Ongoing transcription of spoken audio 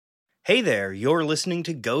Hey there, you're listening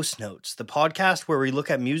to Ghost Notes, the podcast where we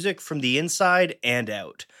look at music from the inside and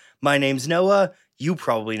out. My name's Noah. You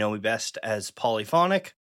probably know me best as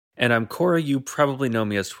Polyphonic. And I'm Cora. You probably know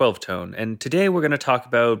me as 12 Tone. And today we're going to talk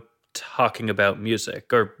about talking about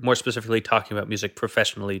music, or more specifically, talking about music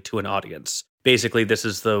professionally to an audience. Basically, this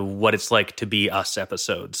is the what it's like to be us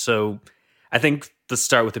episode. So I think let's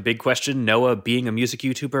start with the big question. Noah, being a music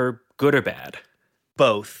YouTuber, good or bad?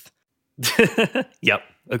 Both. Yep,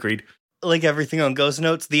 agreed. Like everything on Ghost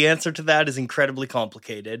Notes, the answer to that is incredibly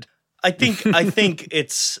complicated. I think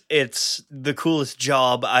it's the coolest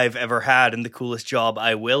job I've ever had and the coolest job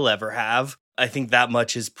I will ever have. I think that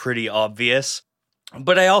much is pretty obvious.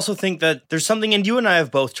 But I also think that there's something, and you and I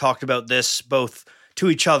have both talked about this, both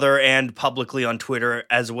to each other and publicly on Twitter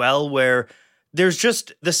as well, where there's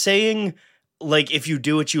just the saying, like, if you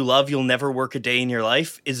do what you love, you'll never work a day in your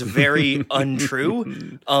life is very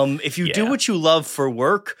untrue. If you do what you love for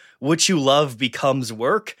work, what you love becomes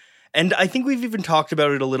work. And I think we've even talked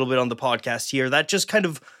about it a little bit on the podcast here. That just kind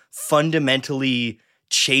of fundamentally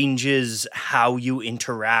changes how you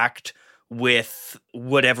interact with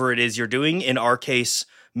whatever it is you're doing. In our case,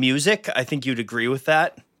 music. I think you'd agree with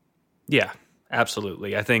that. Yeah,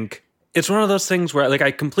 absolutely. I think it's one of those things where, like,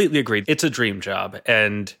 I completely agree. It's a dream job.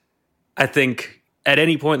 And I think at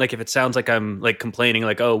any point, like, if it sounds like I'm like complaining,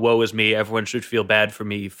 like, oh, woe is me, everyone should feel bad for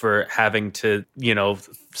me for having to,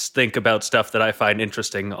 think about stuff that I find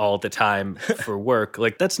interesting all the time for work,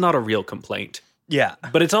 like, that's not a real complaint. Yeah.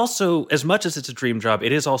 But it's also, as much as it's a dream job,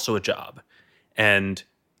 it is also a job. And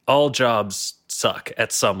all jobs suck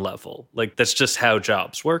at some level. Like, that's just how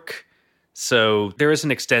jobs work. So there is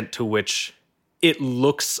an extent to which it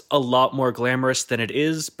looks a lot more glamorous than it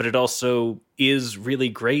is, but it also is really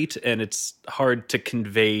great, and it's hard to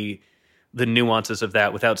convey the nuances of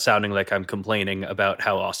that without sounding like I'm complaining about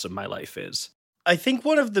how awesome my life is. I think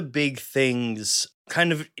one of the big things,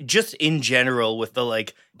 kind of just in general, with the,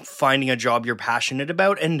 like, finding a job you're passionate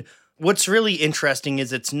about, and what's really interesting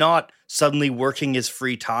is it's not suddenly working is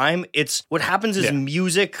free time. It's what happens is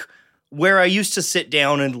music, where I used to sit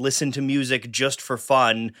down and listen to music just for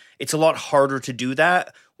fun, it's a lot harder to do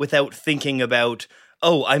that without thinking about,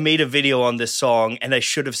 oh, I made a video on this song and I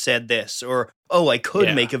should have said this, or, oh, I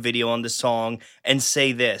could make a video on this song and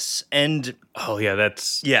say this. And oh yeah,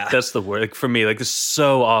 that's the word. Like, for me, like,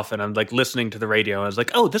 so often I'm like listening to the radio and I was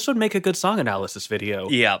like, oh, this would make a good song analysis video.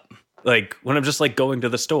 Yeah. Like, when I'm just like going to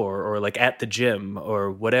the store or like at the gym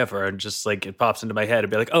or whatever, and just like it pops into my head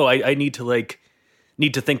and be like, oh, I need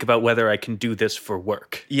to think about whether I can do this for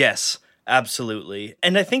work. Yes, absolutely.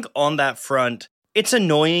 And I think on that front, it's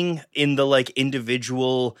annoying in the, like,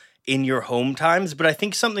 individual in your home times, but I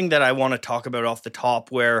think something that I want to talk about off the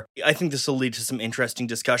top, where I think this will lead to some interesting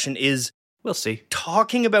discussion, is we'll see.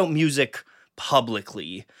 Talking about music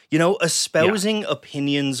publicly, espousing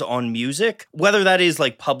opinions on music, whether that is,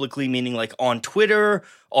 like, publicly, meaning like on Twitter,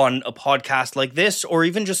 on a podcast like this, or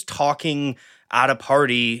even just talking at a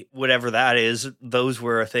party, whatever that is. Those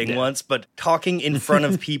were a thing once, but talking in front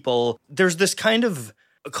of people, there's this kind of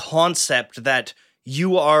concept that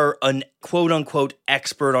you are an quote-unquote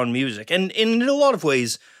expert on music. And in a lot of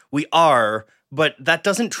ways, we are, but that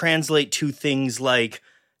doesn't translate to things like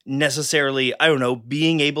necessarily, I don't know,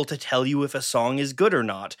 being able to tell you if a song is good or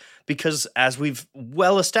not. Because as we've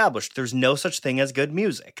well established, there's no such thing as good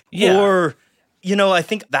music. Yeah. Or, I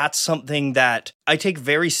think that's something that I take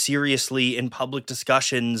very seriously in public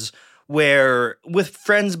discussions, where with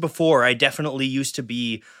friends before, I definitely used to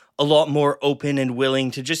be a lot more open and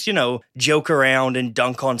willing to just, joke around and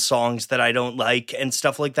dunk on songs that I don't like and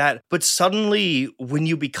stuff like that. But suddenly, when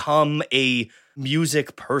you become a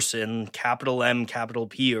music person, capital M, capital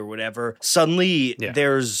P or whatever, suddenly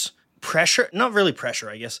there's pressure, not really pressure,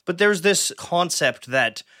 I guess, but there's this concept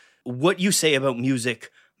that what you say about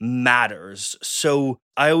music matters. So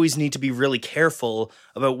I always need to be really careful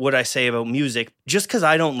about what I say about music. Just because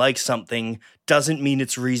I don't like something doesn't mean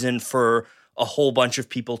it's reason for a whole bunch of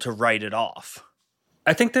people to write it off.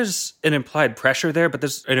 I think there's an implied pressure there, but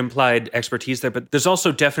there's an implied expertise there, but there's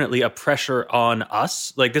also definitely a pressure on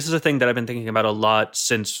us. Like, this is a thing that I've been thinking about a lot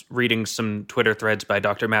since reading some Twitter threads by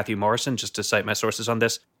Dr. Matthew Morrison, just to cite my sources on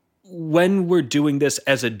this. When we're doing this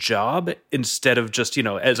as a job, instead of just,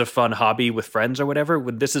 as a fun hobby with friends or whatever,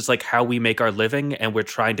 when this is like how we make our living and we're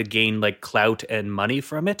trying to gain like clout and money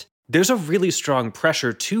from it, there's a really strong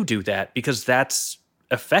pressure to do that because that's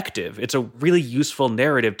effective. It's a really useful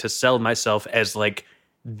narrative to sell myself as like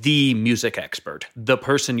the music expert, the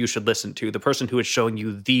person you should listen to, the person who is showing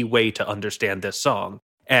you the way to understand this song.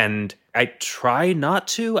 And I try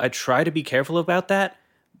to be careful about that.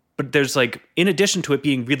 But there's like, in addition to it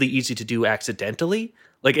being really easy to do accidentally,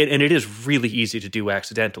 And it is really easy to do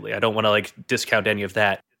accidentally. I don't want to discount any of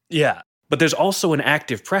that. Yeah. But there's also an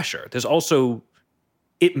active pressure. There's also,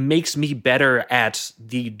 it makes me better at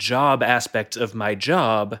the job aspects of my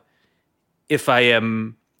job if I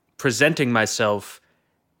am presenting myself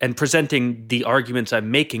and presenting the arguments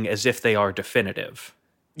I'm making as if they are definitive.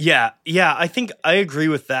 Yeah, I think I agree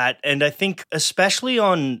with that. And I think especially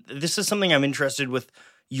this is something I'm interested with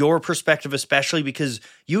your perspective, especially because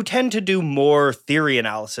you tend to do more theory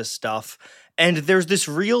analysis stuff. And there's this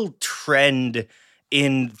real trend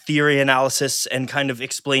in theory analysis and kind of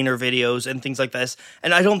explainer videos and things like this.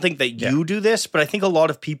 And I don't think that you do this, but I think a lot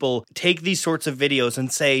of people take these sorts of videos and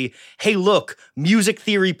say, hey, look, music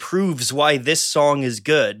theory proves why this song is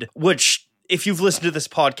good, which if you've listened to this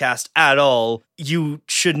podcast at all, you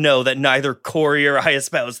should know that neither Corey or I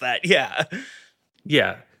espouse that. Yeah.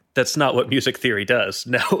 Yeah. That's not what music theory does.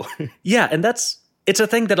 No. Yeah. And it's a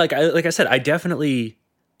thing that like I said, I definitely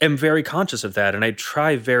am very conscious of that. And I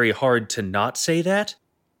try very hard to not say that.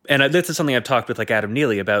 And this is something I've talked with Adam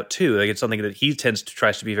Neely about too. It's something that he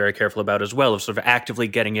tries to be very careful about as well, of sort of actively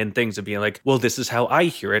getting in things and being like, well, this is how I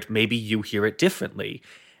hear it. Maybe you hear it differently.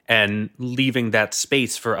 And leaving that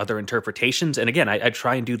space for other interpretations. And again, I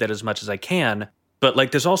try and do that as much as I can. But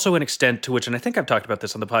there's also an extent to which, and I think I've talked about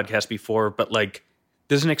this on the podcast before, but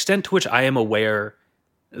there's an extent to which I am aware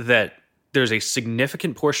that there's a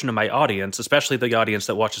significant portion of my audience, especially the audience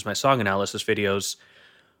that watches my song analysis videos,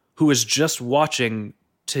 who is just watching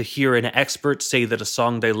to hear an expert say that a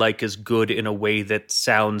song they like is good in a way that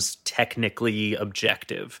sounds technically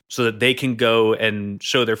objective, so that they can go and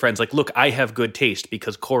show their friends, look, I have good taste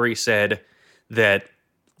because Corey said that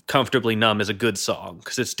Comfortably Numb is a good song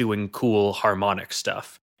because it's doing cool harmonic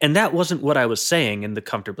stuff. And that wasn't what I was saying in the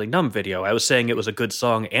Comfortably Numb video. I was saying it was a good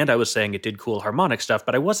song and I was saying it did cool harmonic stuff,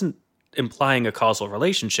 but I wasn't implying a causal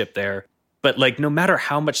relationship there. But no matter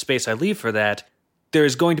how much space I leave for that,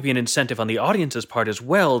 there's going to be an incentive on the audience's part as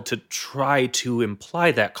well to try to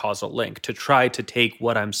imply that causal link, to try to take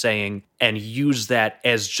what I'm saying and use that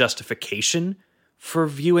as justification for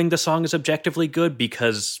viewing the song as objectively good,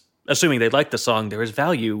 because assuming they like the song, there is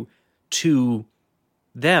value to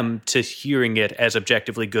them to hearing it as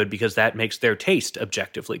objectively good because that makes their taste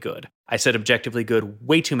objectively good. I said objectively good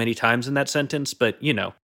way too many times in that sentence, but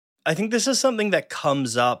I think this is something that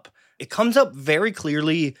comes up. It comes up very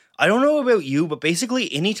clearly. I don't know about you, but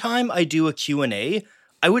basically anytime I do a Q&A,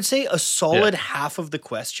 I would say a solid half of the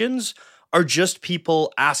questions are just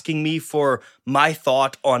people asking me for my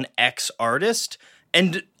thought on X artist.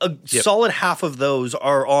 And a solid half of those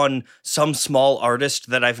are on some small artist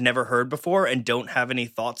that I've never heard before and don't have any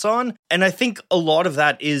thoughts on. And I think a lot of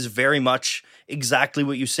that is very much exactly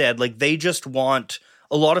what you said.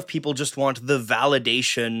 A lot of people just want the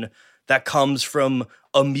validation that comes from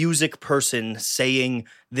a music person saying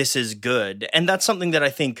this is good. And that's something that I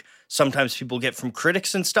think sometimes people get from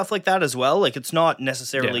critics and stuff like that as well. It's not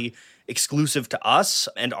necessarily exclusive to us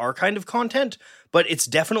and our kind of content, but it's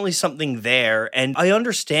definitely something there. And I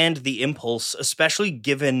understand the impulse, especially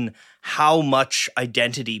given how much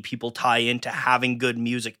identity people tie into having good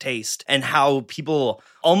music taste and how people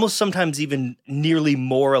almost sometimes even nearly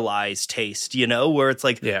moralize taste, where it's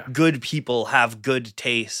good people have good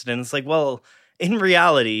taste. And it's well, in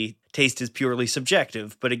reality, taste is purely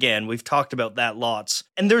subjective. But again, we've talked about that lots.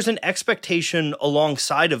 And there's an expectation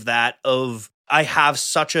alongside of that of I have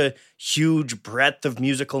such a huge breadth of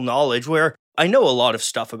musical knowledge where I know a lot of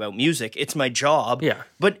stuff about music. It's my job. Yeah.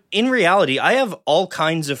 But in reality, I have all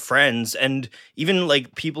kinds of friends and even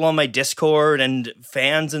people on my Discord and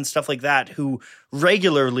fans and stuff like that who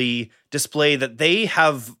regularly display that they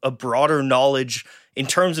have a broader knowledge in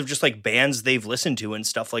terms of just bands they've listened to and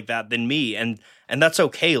stuff like that than me. And that's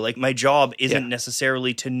okay. My job isn't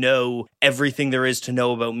necessarily to know everything there is to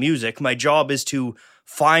know about music. My job is to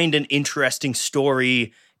find an interesting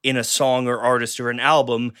story in a song or artist or an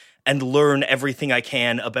album and learn everything I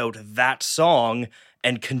can about that song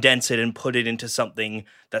and condense it and put it into something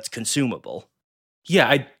that's consumable. Yeah,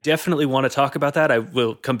 I definitely want to talk about that. I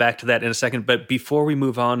will come back to that in a second. But before we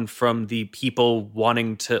move on from the people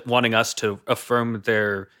wanting us to affirm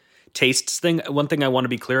their tastes thing, one thing I want to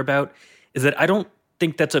be clear about is that I don't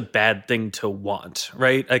think that's a bad thing to want,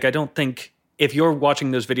 right? I don't think if you're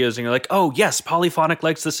watching those videos and you're like, oh, yes, Polyphonic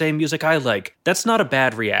likes the same music I like, that's not a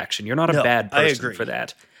bad reaction. You're not a bad person for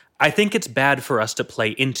that. I think it's bad for us to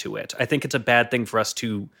play into it. I think it's a bad thing for us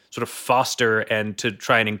to sort of foster and to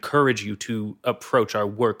try and encourage you to approach our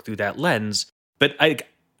work through that lens. But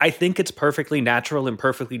I think it's perfectly natural and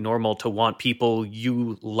perfectly normal to want people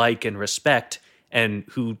you like and respect and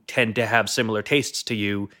who tend to have similar tastes to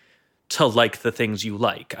you to like the things you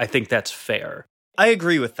like. I think that's fair. I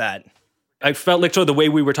agree with that. I felt like the way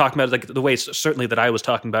we were talking about it, like the way certainly that I was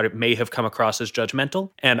talking about it may have come across as judgmental.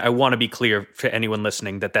 And I want to be clear for anyone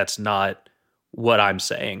listening that that's not what I'm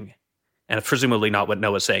saying. And presumably not what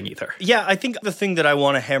Noah's saying either. Yeah, I think the thing that I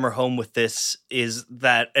want to hammer home with this is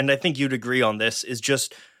that, and I think you'd agree on this, is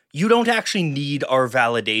just you don't actually need our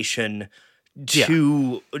validation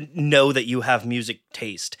to know that you have music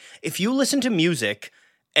taste. If you listen to music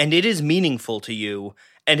and it is meaningful to you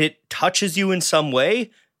and it touches you in some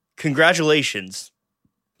way, congratulations,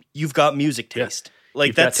 you've got music taste. Yeah.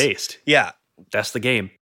 Like that's got taste. Yeah, that's the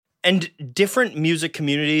game. And different music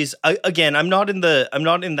communities. Again, I'm not in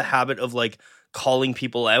the habit of like calling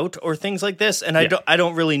people out or things like this, and I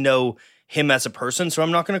don't really know him as a person, so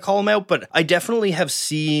I'm not going to call him out. But I definitely have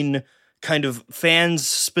seen kind of fans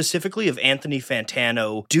specifically of Anthony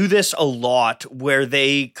Fantano do this a lot, where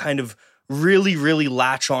they kind of really, really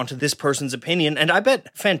latch onto this person's opinion. And I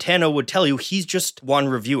bet Fantano would tell you he's just one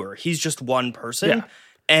reviewer. He's just one person. Yeah.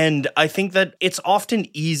 And I think that it's often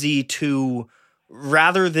easy to,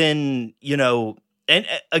 rather than, and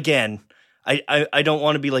again, I don't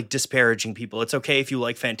want to be like disparaging people. It's okay if you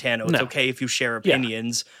like Fantano. It's okay if you share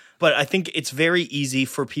opinions. Yeah. But I think it's very easy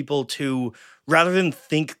for people to, rather than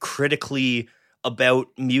think critically about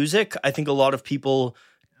music, I think a lot of people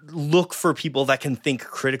look for people that can think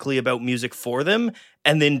critically about music for them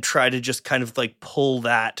and then try to just kind of like pull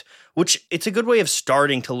that, which it's a good way of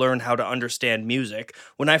starting to learn how to understand music.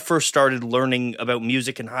 When I first started learning about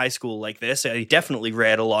music in high school like this, I definitely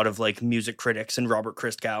read a lot of like music critics and Robert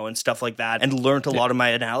Christgau and stuff like that and learned a lot of my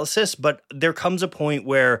analysis. But there comes a point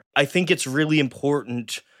where I think it's really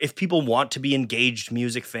important, if people want to be engaged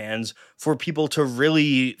music fans, for people to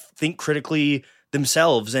really think critically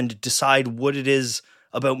themselves and decide what it is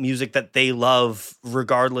about music that they love,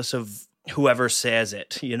 regardless of whoever says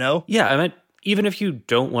it, Yeah, I mean, even if you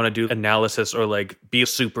don't want to do analysis or like be a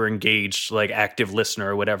super engaged, like active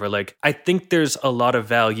listener or whatever, like I think there's a lot of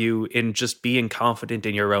value in just being confident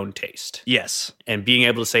in your own taste. Yes. And being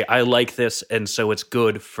able to say, I like this, and so it's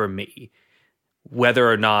good for me.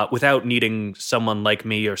 Whether or not, without needing someone like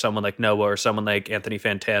me or someone like Noah or someone like Anthony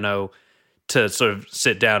Fantano to sort of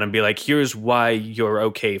sit down and be like, here's why you're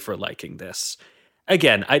okay for liking this.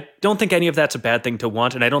 Again, I don't think any of that's a bad thing to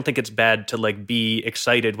want, and I don't think it's bad to like be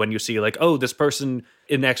excited when you see like, oh, this person,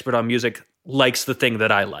 an expert on music, likes the thing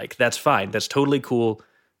that I like. That's fine. That's totally cool.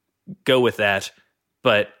 Go with that.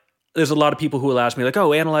 But there's a lot of people who will ask me like,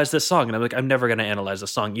 oh, analyze this song. And I'm like, I'm never going to analyze the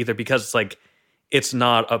song either, because it's like, it's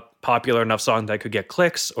not a popular enough song that could get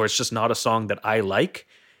clicks, or it's just not a song that I like.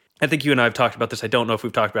 I think you and I have talked about this. I don't know if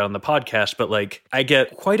we've talked about it on the podcast, but like I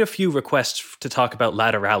get quite a few requests to talk about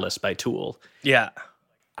Lateralis by Tool. Yeah.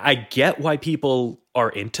 I get why people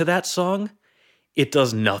are into that song. It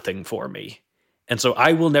does nothing for me. And so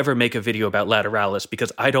I will never make a video about Lateralis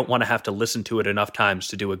because I don't want to have to listen to it enough times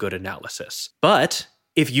to do a good analysis. But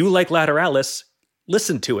if you like Lateralis,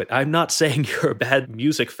 listen to it. I'm not saying you're a bad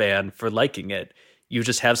music fan for liking it. You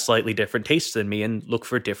just have slightly different tastes than me and look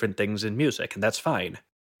for different things in music, and that's fine.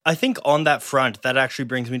 I think on that front, that actually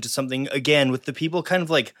brings me to something, again, with the people kind of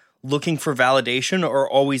like looking for validation or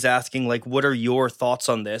always asking like, what are your thoughts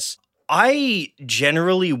on this? I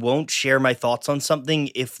generally won't share my thoughts on something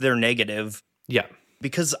if they're negative. Yeah.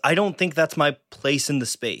 Because I don't think that's my place in the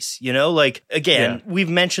space, Like, again, we've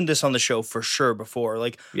mentioned this on the show for sure before.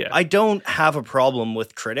 Like, I don't have a problem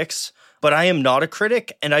with critics, but I am not a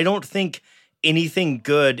critic, and I don't think anything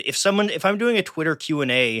good. If I'm doing a Twitter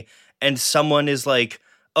Q&A and someone is like,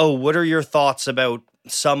 oh, what are your thoughts about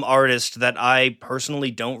some artist that I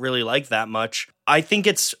personally don't really like that much? I think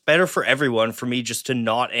it's better for everyone for me just to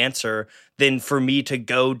not answer than for me to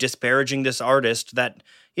go disparaging this artist that,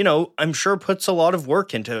 I'm sure puts a lot of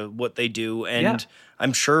work into what they do, and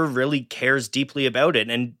I'm sure really cares deeply about it.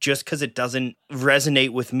 And just because it doesn't resonate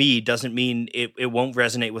with me doesn't mean it won't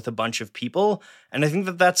resonate with a bunch of people. And I think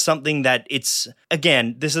that that's something that it's,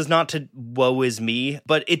 again, this is not to woe is me,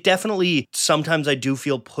 but it definitely, sometimes I do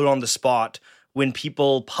feel put on the spot when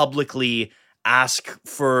people publicly ask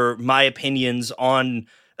for my opinions on,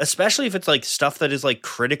 especially if it's like stuff that is like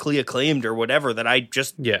critically acclaimed or whatever, that I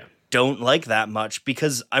just don't like that much,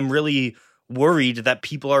 because I'm really worried that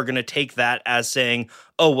people are going to take that as saying,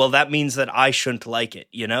 oh, well, that means that I shouldn't like it,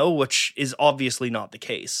 which is obviously not the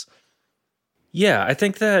case. Yeah, I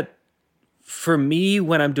think that for me,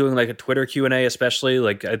 when I'm doing like a Twitter Q&A, especially,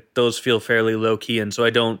 like those feel fairly low key. And so I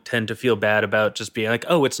don't tend to feel bad about just being like,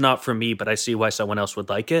 oh, it's not for me, but I see why someone else would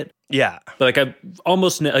like it. Yeah. But like I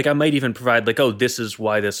almost like I might even provide like, oh, this is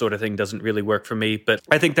why this sort of thing doesn't really work for me. But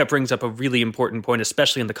I think that brings up a really important point,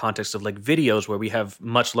 especially in the context of like videos where we have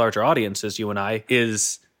much larger audiences, you and I,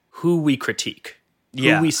 is who we critique.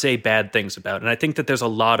 Yeah. who we say bad things about. And I think that there's a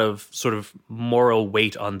lot of sort of moral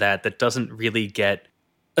weight on that doesn't really get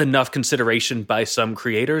enough consideration by some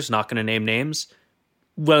creators, not going to name names.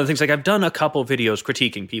 One of the things, like, I've done a couple videos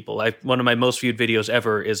critiquing people. One of my most viewed videos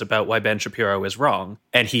ever is about why Ben Shapiro is wrong.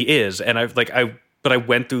 And he is. And but I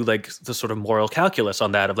went through like the sort of moral calculus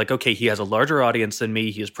on that of like, okay, he has a larger audience than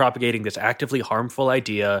me. He is propagating this actively harmful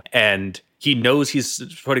idea, and he knows he's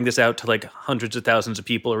putting this out to like hundreds of thousands of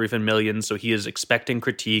people or even millions. So he is expecting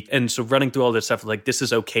critique. And so running through all this stuff, like, this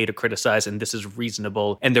is okay to criticize and this is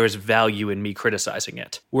reasonable and there is value in me criticizing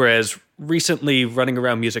it. Whereas recently running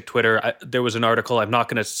around music Twitter, there was an article, I'm not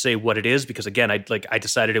going to say what it is because again, I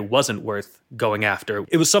decided it wasn't worth going after.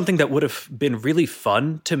 It was something that would have been really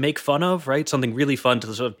fun to make fun of, right? Something really fun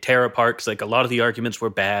to sort of tear apart because like a lot of the arguments were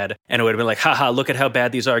bad and it would have been like, haha, look at how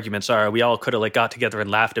bad these arguments are. We all could have like got together and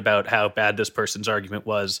laughed about how bad this person's argument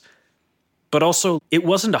was. But also, it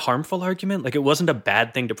wasn't a harmful argument. Like, it wasn't a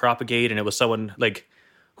bad thing to propagate, and it was someone like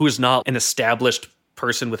who is not an established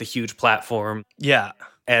person with a huge platform. Yeah.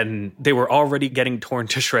 And they were already getting torn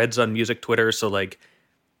to shreds on music Twitter, so like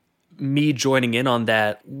me joining in on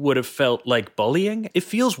that would have felt like bullying. It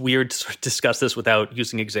feels weird to sort of discuss this without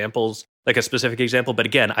using examples, like a specific example, but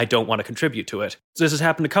again, I don't want to contribute to it. So this has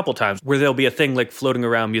happened a couple times where there'll be a thing like floating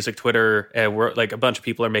around music Twitter and where like a bunch of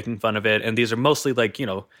people are making fun of it, and these are mostly like, you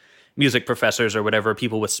know, music professors or whatever,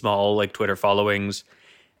 people with small like Twitter followings.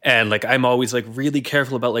 And like I'm always like really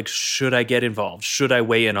careful about like, should I get involved? Should I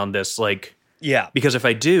weigh in on this? Like, yeah. Because if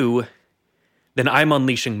I do, then I'm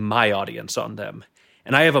unleashing my audience on them.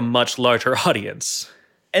 And I have a much larger audience.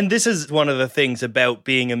 And this is one of the things about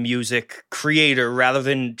being a music creator rather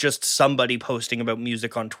than just somebody posting about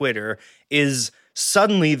music on Twitter is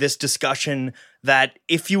suddenly this discussion that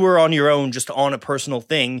if you were on your own, just on a personal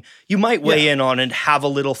thing, you might weigh in on and have a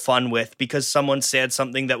little fun with because someone said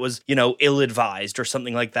something that was, you know, ill-advised or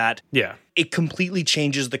something like that. Yeah. It completely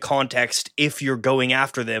changes the context if you're going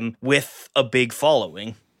after them with a big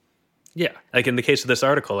following. Yeah. Like in the case of this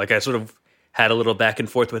article, like I sort of had a little back and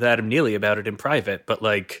forth with Adam Neely about it in private, but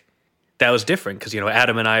like that was different because, you know,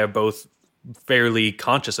 Adam and I are both fairly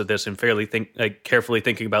conscious of this and fairly carefully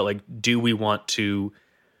thinking about like, do we want to,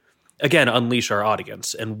 again, unleash our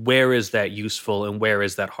audience and where is that useful and where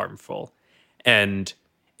is that harmful? And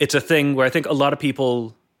it's a thing where I think a lot of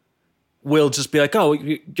people will just be like, oh,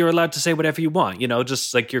 you're allowed to say whatever you want, you know,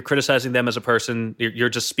 just like you're criticizing them as a person, you're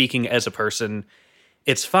just speaking as a person,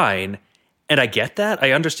 it's fine. And I get that.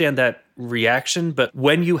 I understand that reaction. But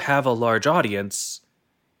when you have a large audience,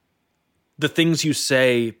 the things you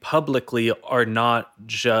say publicly are not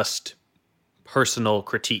just personal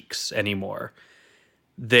critiques anymore.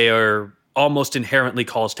 They are almost inherently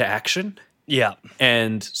calls to action. Yeah.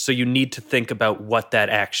 And so you need to think about what that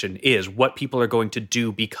action is, what people are going to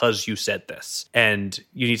do because you said this. And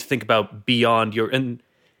you need to think about beyond your... And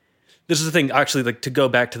this is the thing, actually, like to go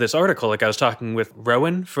back to this article, like I was talking with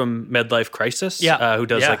Rowan from Medlife Crisis, who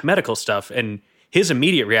does like medical stuff, and his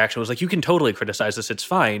immediate reaction was like, you can totally criticize this, it's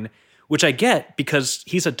fine, which I get because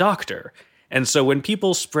he's a doctor. And so when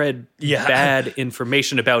people spread bad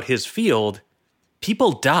information about his field,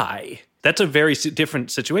 people die. That's a very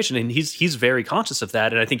different situation, and he's very conscious of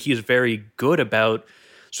that, and I think he's very good about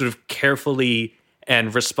sort of carefully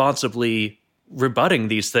and responsibly rebutting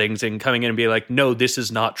these things and coming in and being like, no, this is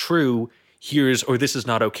not true, or this is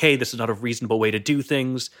not okay, this is not a reasonable way to do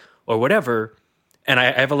things, or whatever. And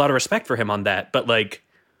I have a lot of respect for him on that. But like,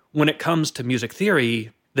 when it comes to music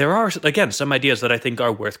theory, there are, again, some ideas that I think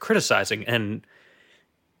are worth criticizing, and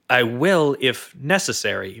I will if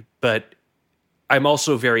necessary, but I'm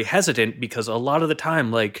also very hesitant because a lot of the time,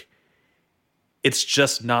 like, it's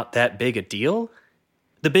just not that big a deal.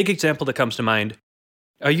 The big example that comes to mind,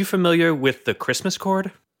 are you familiar with the Christmas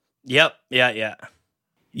chord? Yep. Yeah.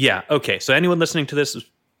 Yeah. Okay. So anyone listening to this is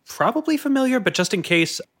probably familiar, but just in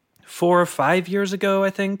case, 4 or 5 years ago,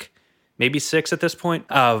 I think, maybe 6 at this point,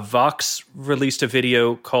 Vox released a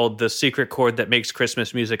video called The Secret Chord That Makes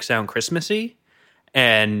Christmas Music Sound Christmassy.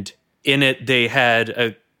 And in it, they had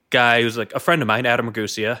a guy who's like a friend of mine, Adam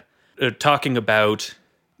Ragusia, talking about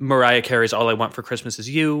Mariah Carey's All I Want for Christmas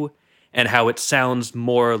Is You, and how it sounds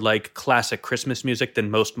more like classic Christmas music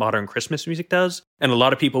than most modern Christmas music does. And a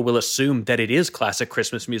lot of people will assume that it is classic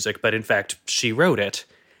Christmas music, but in fact, she wrote it.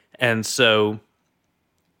 And so,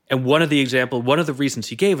 and one of the reasons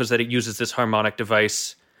he gave was that it uses this harmonic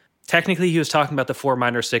device. Technically, he was talking about the 4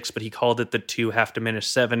 minor 6, but he called it the 2 half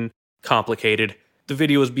diminished 7, complicated. The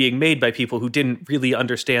video was being made by people who didn't really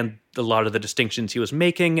understand a lot of the distinctions he was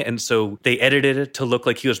making, and so they edited it to look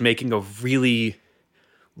like he was making a really,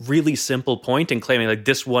 really simple point and claiming like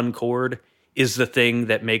this one chord is the thing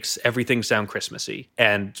that makes everything sound Christmassy.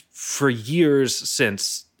 And for years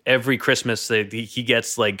since, every Christmas he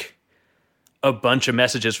gets like a bunch of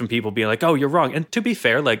messages from people being like, oh, you're wrong. And to be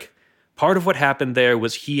fair, like part of what happened there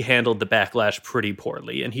was he handled the backlash pretty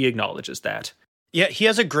poorly, and he acknowledges that. Yeah, he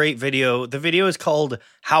has a great video. The video is called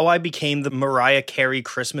How I Became the Mariah Carey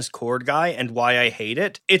Christmas Chord Guy and Why I Hate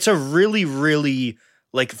It. It's a really, really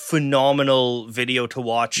like phenomenal video to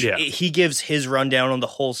watch. Yeah. He gives his rundown on the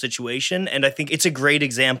whole situation, and I think it's a great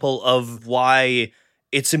example of why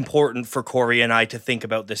it's important for Corey and I to think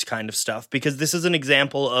about this kind of stuff, because this is an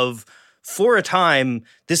example of, for a time,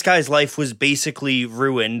 this guy's life was basically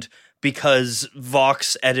ruined because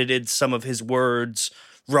Vox edited some of his words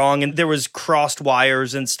wrong, and there was crossed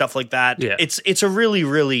wires and stuff like that. Yeah. It's a really,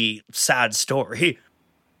 really sad story.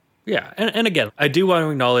 Yeah, and again, I do want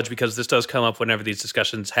to acknowledge, because this does come up whenever these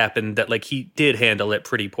discussions happen, that like he did handle it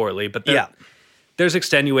pretty poorly, but there's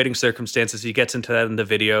extenuating circumstances. He gets into that in the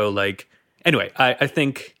video. Like, anyway, I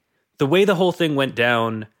think the way the whole thing went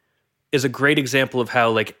down is a great example of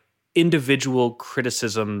how like individual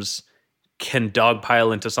criticisms can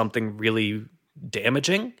dogpile into something really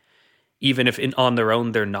damaging, even if on their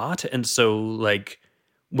own they're not. And so like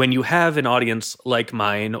when you have an audience like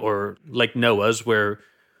mine or like Noah's, where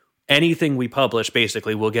anything we publish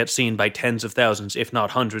basically will get seen by tens of thousands, if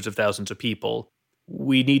not hundreds of thousands of people,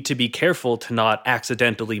 we need to be careful to not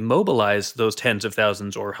accidentally mobilize those tens of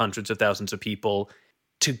thousands or hundreds of thousands of people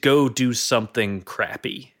to go do something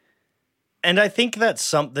crappy. And I think that's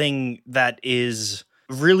something that is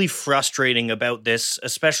really frustrating about this,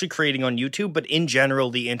 especially creating on YouTube, but in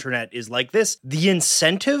general, the internet is like this. The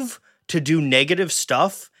incentive to do negative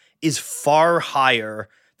stuff is far higher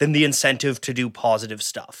than the incentive to do positive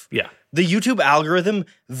stuff. Yeah. The YouTube algorithm,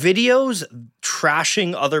 videos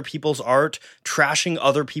trashing other people's art, trashing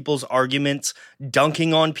other people's arguments,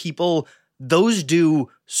 dunking on people, those do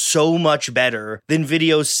so much better than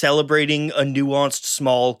videos celebrating a nuanced,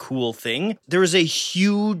 small, cool thing. There is a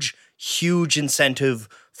huge, huge incentive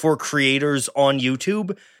for creators on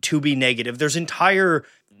YouTube to be negative. There's entire,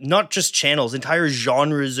 not just channels, entire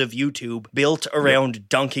genres of YouTube built around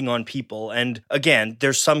dunking on people. And again,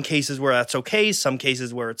 there's some cases where that's okay, some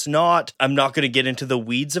cases where it's not. I'm not going to get into the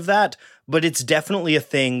weeds of that, but it's definitely a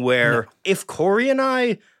thing where if Corey and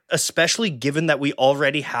I, especially given that we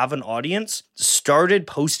already have an audience, started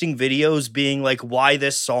posting videos being like, why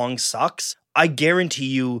this song sucks, I guarantee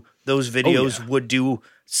you those videos would do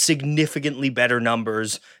significantly better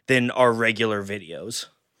numbers than our regular videos.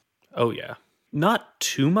 Oh, yeah. Not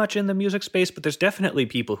too much in the music space, but there's definitely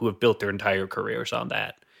people who have built their entire careers on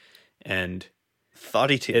that. And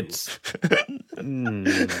Thoughty too. It's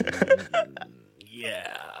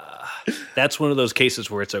yeah. That's one of those cases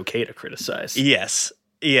where it's okay to criticize. Yes.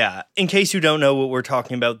 Yeah. In case you don't know what we're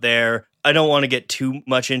talking about there, I don't want to get too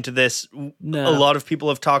much into this. No. A lot of people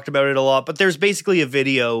have talked about it a lot, but there's basically a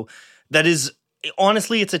video that is,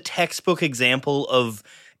 honestly, it's a textbook example of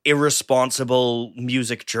irresponsible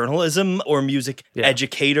music journalism or music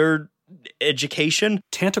education.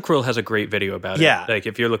 Tantacruel has a great video about it. Yeah. Like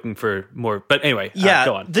if you're looking for more, but anyway,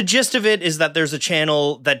 go on. The gist of it is that there's a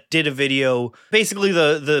channel that did a video. Basically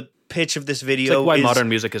the pitch of this video it's like why is modern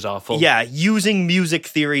music is awful. Yeah, using music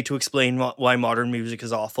theory to explain why modern music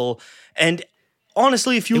is awful. And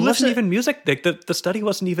honestly, if you listen, wasn't even music. The study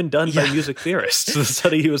wasn't even done by music theorists. The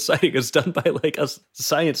study he was citing was done by like a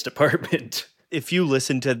science department. If you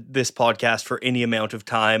listen to this podcast for any amount of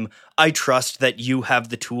time, I trust that you have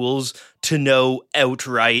the tools to know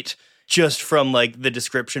outright, just from like the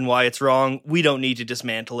description, why it's wrong. We don't need to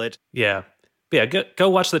dismantle it. Yeah. Yeah, go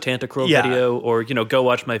watch the Tantacruel video, or, go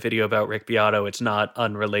watch my video about Rick Beato. It's not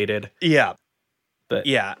unrelated. Yeah. But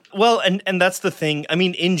yeah. Well, and that's the thing. I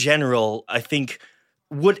mean, in general, I think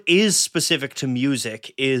what is specific to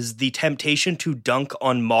music is the temptation to dunk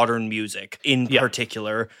on modern music in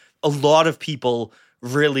particular. A lot of people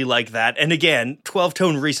really like that. And again, 12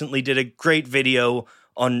 Tone recently did a great video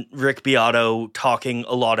on Rick Beato talking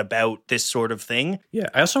a lot about this sort of thing. Yeah,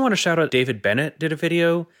 I also want to shout out David Bennett did a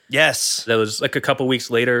video. Yes. That was like a couple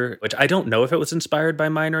weeks later, which I don't know if it was inspired by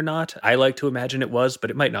mine or not. I like to imagine it was,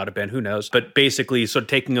 but it might not have been. Who knows? But basically sort of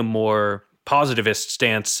taking a more positivist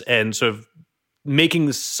stance and sort of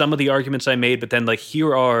making some of the arguments I made, but then like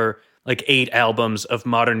here are like 8 albums of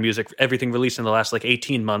modern music, everything released in the last like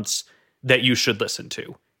 18 months that you should listen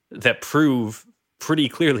to, that prove pretty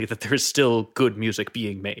clearly that there's still good music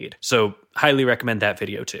being made. So highly recommend that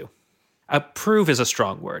video too. Prove is a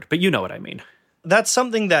strong word, but you know what I mean. That's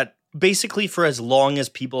something that basically for as long as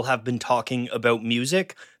people have been talking about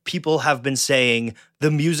music, people have been saying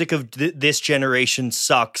the music of this generation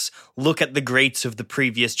sucks. Look at the greats of the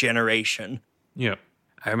previous generation. Yeah.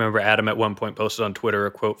 I remember Adam at one point posted on Twitter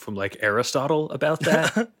a quote from like Aristotle about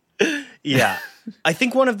that. Yeah. I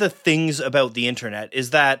think one of the things about the internet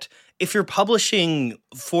is that if you're publishing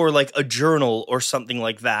for like a journal or something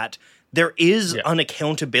like that, there is an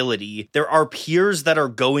accountability. There are peers that are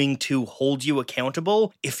going to hold you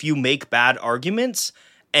accountable if you make bad arguments.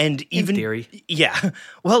 And even in theory. Yeah.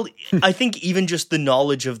 Well, I think even just the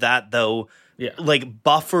knowledge of that, though, like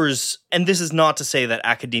buffers, and this is not to say that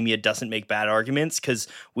academia doesn't make bad arguments, because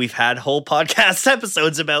we've had whole podcast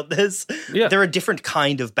episodes about this. Yeah. There are different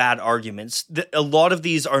kind of bad arguments. A lot of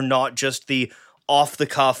these are not just the off the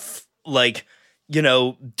cuff, like, you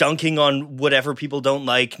know, dunking on whatever people don't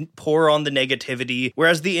like, pour on the negativity.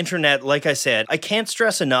 Whereas the internet, like I said, I can't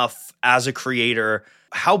stress enough as a creator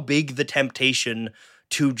how big the temptation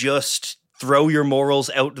to just throw your morals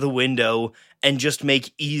out the window and just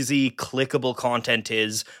make easy, clickable content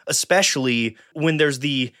is, especially when there's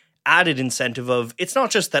the added incentive of, it's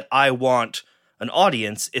not just that I want an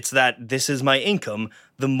audience, it's that this is my income.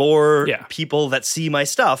 The more people that see my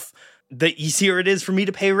stuff, the easier it is for me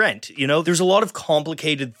to pay rent. You know, there's a lot of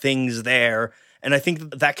complicated things there, and I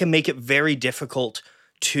think that can make it very difficult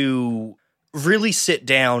to really sit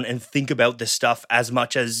down and think about this stuff as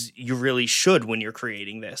much as you really should when you're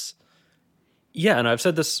creating this. Yeah, and I've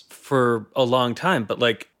said this for a long time, but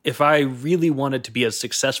like if I really wanted to be as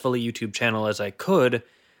successful a YouTube channel as I could,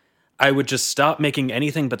 I would just stop making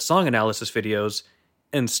anything but song analysis videos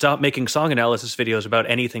and stop making song analysis videos about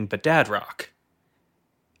anything but dad rock.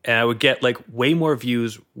 And I would get like way more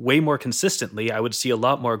views, way more consistently. I would see a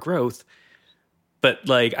lot more growth. But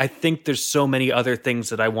like I think there's so many other things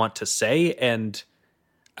that I want to say, and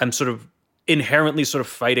I'm sort of inherently sort of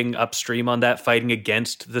fighting upstream on that, fighting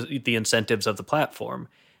against the incentives of the platform.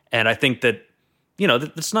 And I think that, you know,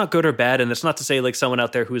 that's not good or bad. And that's not to say like someone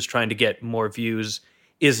out there who is trying to get more views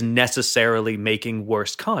is necessarily making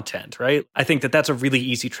worse content, right? I think that that's a really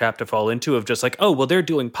easy trap to fall into of just like, oh, well, they're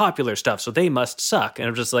doing popular stuff, so they must suck. And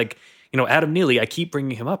I'm just like, you know, Adam Neely, I keep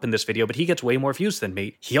bringing him up in this video, but he gets way more views than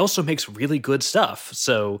me. He also makes really good stuff.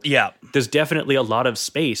 So there's definitely a lot of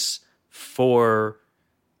space for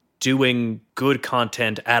doing good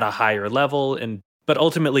content at a higher level. But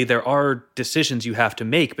ultimately there are decisions you have to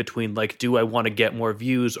make between like, do I want to get more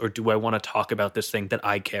views or do I want to talk about this thing that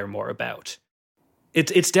I care more about?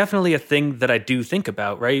 It's definitely a thing that I do think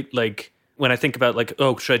about, right? Like when I think about like,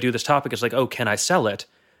 oh, should I do this topic? It's like, oh, can I sell it?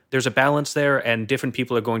 There's a balance there, and different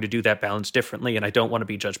people are going to do that balance differently, and I don't want to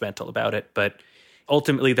be judgmental about it. But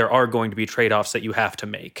ultimately there are going to be trade-offs that you have to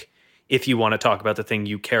make if you want to talk about the thing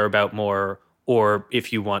you care about more, or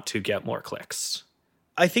if you want to get more clicks.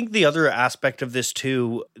 I think the other aspect of this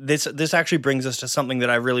too, this actually brings us to something that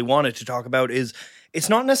I really wanted to talk about, is it's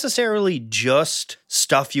not necessarily just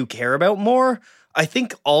stuff you care about more. I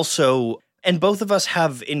think also, and both of us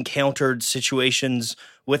have encountered situations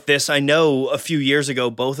with this. I know a few years ago,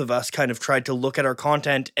 both of us kind of tried to look at our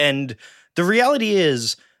content, and the reality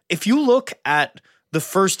is, if you look at the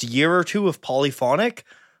first year or two of Polyphonic,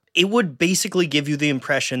 it would basically give you the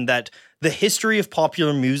impression that the history of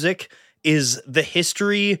popular music is the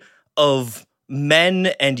history of men,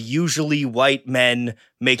 and usually white men,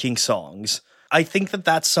 making songs. I think that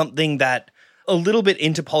that's something that a little bit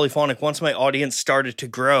into Polyphonic, once my audience started to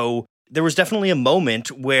grow, there was definitely a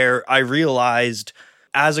moment where I realized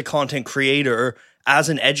as a content creator, as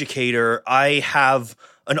an educator, I have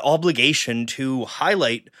an obligation to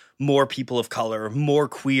highlight more people of color, more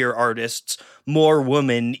queer artists, more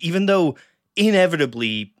women, even though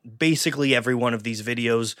inevitably, basically every one of these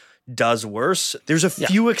videos does worse. There's a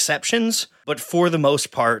few exceptions, but for the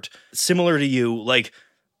most part, similar to you, like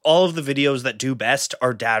all of the videos that do best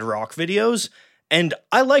are dad rock videos. And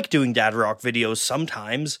I like doing dad rock videos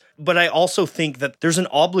sometimes, but I also think that there's an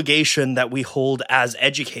obligation that we hold as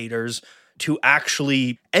educators to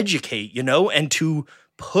actually educate, you know, and to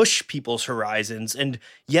push people's horizons. And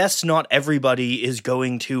yes, not everybody is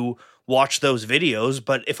going to watch those videos,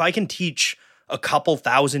 but if I can teach a couple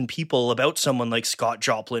thousand people about someone like Scott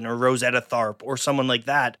Joplin or Rosetta Tharpe or someone like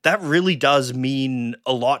that, that really does mean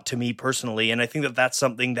a lot to me personally. And I think that that's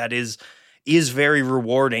something that is very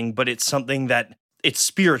rewarding, but it's something that it's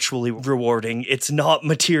spiritually rewarding. It's not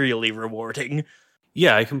materially rewarding.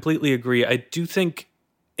 Yeah, I completely agree. I do think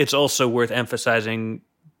it's also worth emphasizing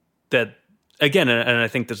that, again, and I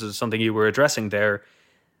think this is something you were addressing there,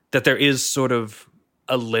 that there is sort of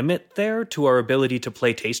a limit there to our ability to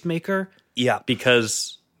play tastemaker. Yeah.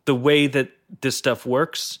 Because the way that this stuff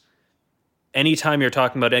works, anytime you're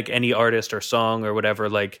talking about like any artist or song or whatever,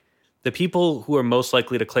 like the people who are most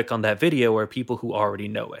likely to click on that video are people who already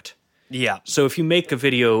know it. Yeah. So if you make a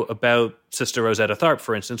video about Sister Rosetta Tharpe,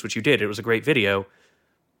 for instance, which you did, it was a great video,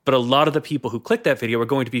 but a lot of the people who click that video are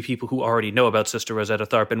going to be people who already know about Sister Rosetta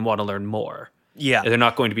Tharpe and want to learn more. Yeah. They're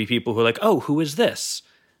not going to be people who are like, oh, who is this?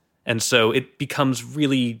 And so it becomes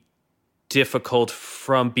really difficult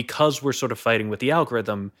because we're sort of fighting with the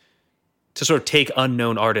algorithm to sort of take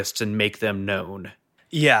unknown artists and make them known.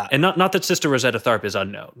 Yeah. And not that Sister Rosetta Tharpe is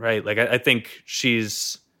unknown, right? Like I think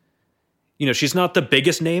she's, she's not the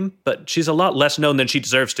biggest name, but she's a lot less known than she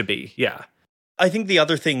deserves to be. Yeah. I think the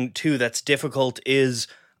other thing too that's difficult is,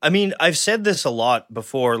 I mean, I've said this a lot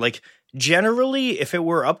before, like generally if it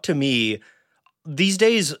were up to me, these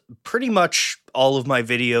days pretty much all of my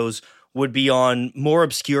videos would be on more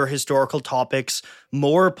obscure historical topics,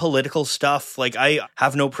 more political stuff. Like I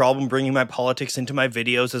have no problem bringing my politics into my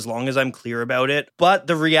videos as long as I'm clear about it. But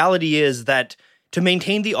the reality is that to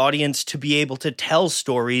maintain the audience to be able to tell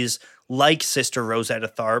stories like Sister Rosetta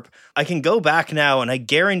Tharpe, I can go back now and I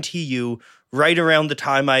guarantee you right around the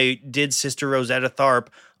time I did Sister Rosetta Tharpe,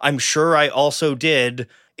 I'm sure I also did,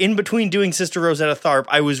 in between doing Sister Rosetta Tharpe,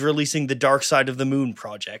 I was releasing the Dark Side of the Moon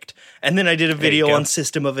project. And then I did a video on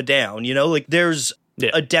System of a Down, like there's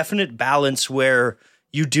a definite balance where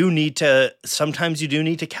sometimes you do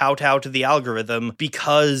need to kowtow to the algorithm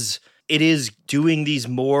because it is doing these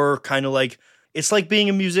more kind of like, it's like being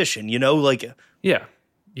a musician, like. Yeah.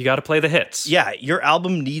 You got to play the hits. Yeah. Your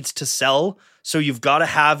album needs to sell. So you've got to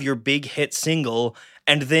have your big hit single.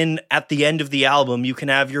 And then at the end of the album, you can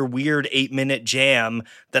have your weird 8-minute jam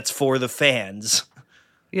that's for the fans.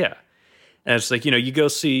 Yeah. And it's like, you go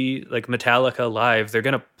see like Metallica live, they're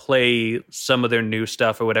going to play some of their new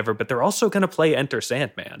stuff or whatever, but they're also going to play Enter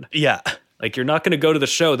Sandman. Yeah. Like you're not going to go to the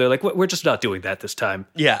show. They're like, we're just not doing that this time.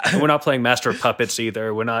 Yeah. And we're not playing Master of Puppets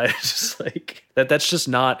either. We're not just like that's just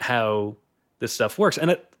not how this stuff works.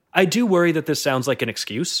 And I do worry that this sounds like an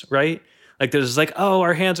excuse, right? Like there's like, oh,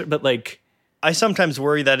 our hands are, but like, I sometimes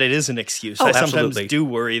worry that it is an excuse. Oh, I sometimes absolutely. do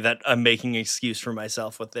worry that I'm making an excuse for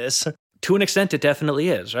myself with this. To an extent, it definitely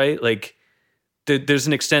is, right? Like, there's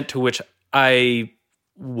an extent to which I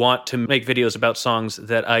want to make videos about songs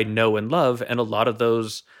that I know and love, and a lot of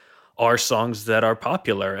those are songs that are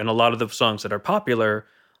popular, and a lot of the songs that are popular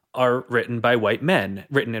are written by white men,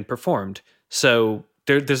 written and performed. So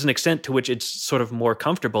there's an extent to which it's sort of more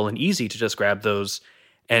comfortable and easy to just grab those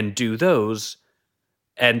and do those.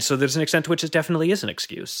 And so there's an extent to which it definitely is an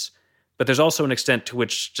excuse. But there's also an extent to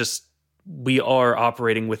which just we are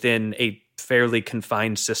operating within a fairly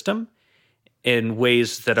confined system in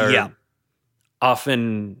ways that are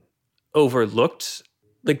often overlooked.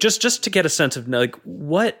 Like just to get a sense of like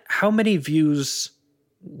how many views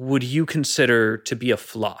would you consider to be a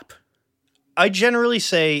flop? I generally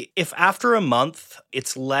say if after a month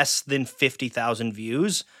it's less than 50,000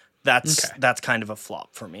 views, that's kind of a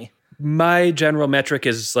flop for me. My general metric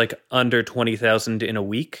is like under 20,000 in a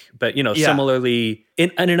week. But, similarly,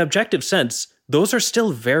 in an objective sense, those are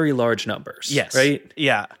still very large numbers. Yes. Right?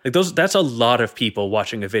 Yeah. Like that's a lot of people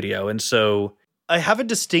watching a video. And so I have a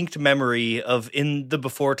distinct memory of in the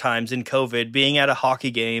before times in COVID being at a hockey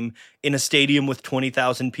game in a stadium with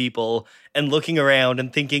 20,000 people and looking around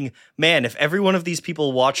and thinking, man, if every one of these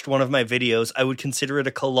people watched one of my videos, I would consider it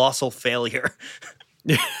a colossal failure.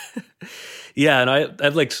 Yeah, and I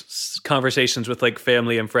have like conversations with like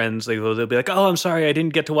family and friends. Like they'll be like, "Oh, I'm sorry, I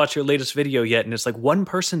didn't get to watch your latest video yet." And it's like one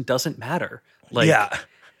person doesn't matter. Like,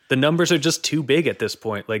 the numbers are just too big at this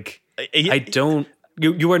point. Like, I don't.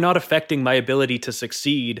 You are not affecting my ability to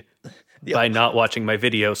succeed by not watching my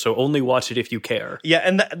video. So only watch it if you care. Yeah,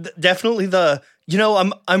 and definitely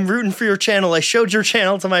I'm rooting for your channel. I showed your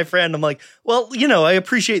channel to my friend. I'm like, well, I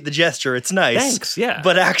appreciate the gesture. It's nice. Thanks. Yeah,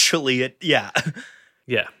 but actually, yeah.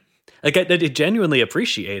 Like I genuinely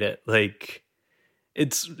appreciate it. Like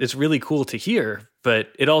it's really cool to hear, but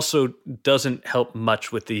it also doesn't help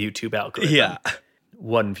much with the YouTube algorithm. Yeah.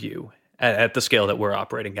 One view at the scale that we're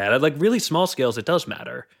operating at like really small scales, it does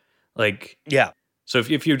matter. Like, yeah. So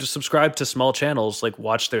if you just subscribe to small channels, like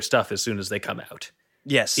watch their stuff as soon as they come out.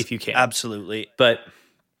 Yes. If you can. Absolutely. But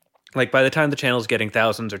like by the time the channel's getting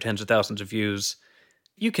thousands or tens of thousands of views,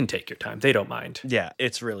 you can take your time. They don't mind. Yeah,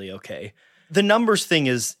 it's really okay. The numbers thing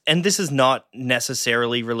is, and this is not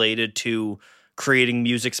necessarily related to creating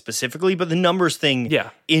music specifically, but the numbers thing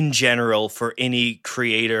in general for any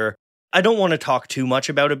creator, I don't want to talk too much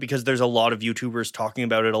about it because there's a lot of YouTubers talking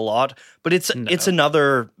about it a lot, but it's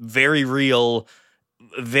another very real,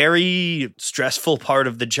 very stressful part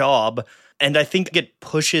of the job. And I think it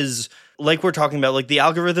pushes, like we're talking about, like the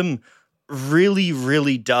algorithm really,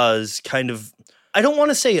 really does kind of, I don't want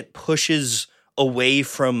to say it pushes away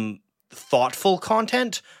from thoughtful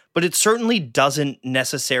content, but it certainly doesn't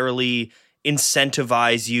necessarily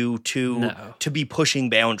incentivize you to be pushing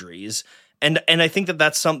boundaries. And I think that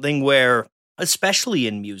that's something where, especially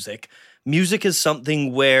in music is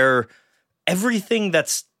something where everything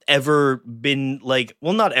that's ever been like,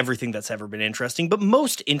 well, not everything that's ever been interesting, but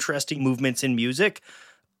most interesting movements in music,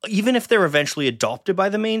 even if they're eventually adopted by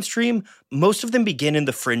the mainstream, most of them begin in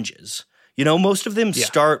the fringes. You know, most of them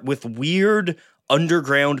start with weird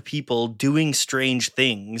underground people doing strange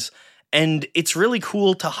things. And it's really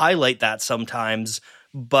cool to highlight that sometimes,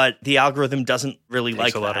 but the algorithm doesn't really like that.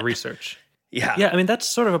 Takes a lot of research. Yeah. Yeah, I mean, that's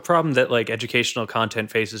sort of a problem that, like, educational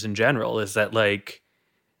content faces in general, is that, like,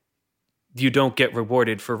 you don't get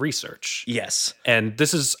rewarded for research. Yes. And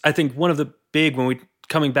this is, I think, one of the big,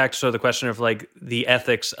 coming back to sort of the question of, like, the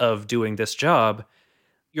ethics of doing this job,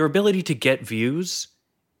 your ability to get views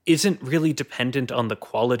isn't really dependent on the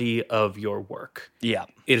quality of your work. Yeah.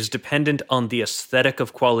 It is dependent on the aesthetic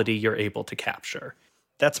of quality you're able to capture.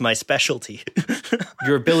 That's my specialty.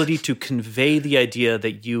 Your ability to convey the idea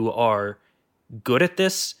that you are good at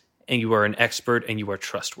this and you are an expert and you are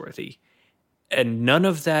trustworthy. And none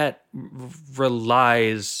of that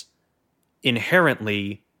relies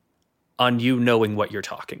inherently on you knowing what you're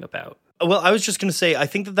talking about. Well, I was just going to say, I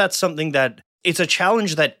think that that's something that it's a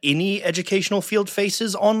challenge that any educational field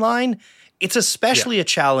faces online. It's especially a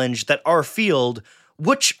challenge that our field,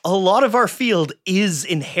 which a lot of our field is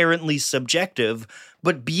inherently subjective,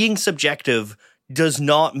 but being subjective does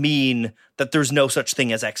not mean that there's no such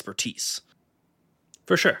thing as expertise.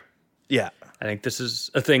 For sure. Yeah. I think this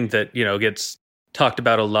is a thing that, you know, gets talked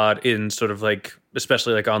about a lot in sort of like,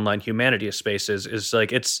 especially like online humanities spaces, is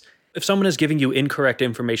like, it's, if someone is giving you incorrect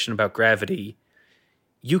information about gravity,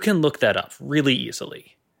 you can look that up really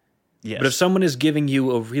easily. Yes. But if someone is giving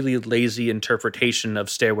you a really lazy interpretation of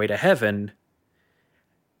Stairway to Heaven,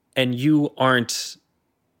 and you aren't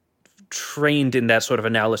trained in that sort of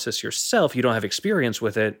analysis yourself, you don't have experience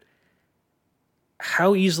with it,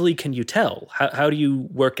 how easily can you tell? How do you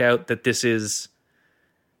work out that this is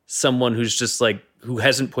someone who's just like, who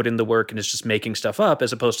hasn't put in the work and is just making stuff up,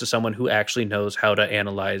 as opposed to someone who actually knows how to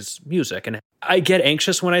analyze music? And I get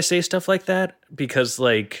anxious when I say stuff like that, because,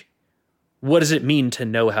 like, what does it mean to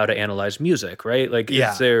know how to analyze music, right? Like,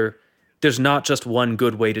 there's not just one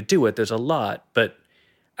good way to do it. There's a lot. But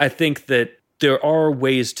I think that there are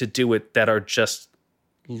ways to do it that are just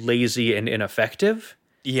lazy and ineffective.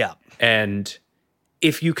 Yeah. And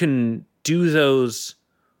if you can do those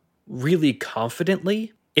really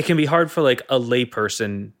confidently, it can be hard for, like, a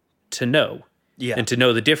layperson to know. Yeah. And to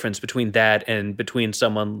know the difference between that and between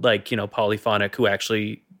someone like, you know, Polyphonic, who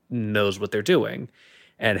actually knows what they're doing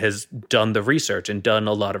and has done the research and done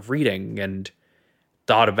a lot of reading and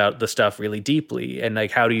thought about the stuff really deeply. And,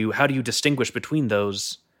 like, how do you distinguish between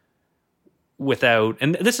those without,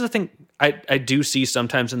 and this is the thing I do see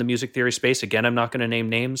sometimes in the music theory space. Again, I'm not going to name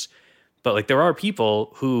names, but, like, there are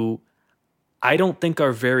people who I don't think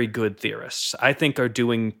are very good theorists. I think are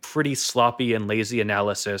doing pretty sloppy and lazy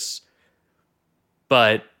analysis,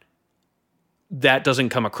 but that doesn't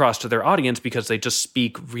come across to their audience because they just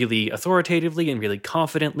speak really authoritatively and really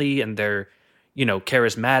confidently, and they're, you know,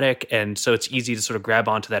 charismatic. And so it's easy to sort of grab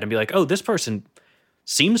onto that and be like, oh, this person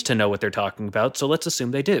seems to know what they're talking about, so let's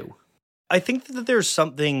assume they do. I think that there's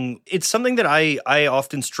something, it's something that I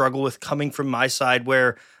often struggle with coming from my side,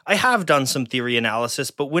 where I have done some theory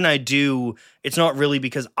analysis, but when I do, it's not really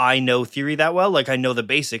because I know theory that well. Like, I know the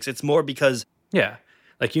basics. It's more because... Yeah.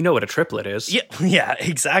 Like, you know what a triplet is. Yeah,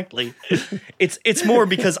 exactly. It's more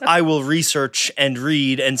because I will research and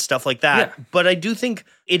read and stuff like that. Yeah. But I do think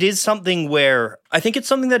it is something where, I think it's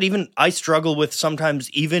something that even I struggle with sometimes,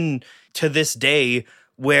 even to this day,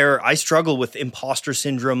 where I struggle with imposter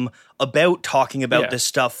syndrome about talking about this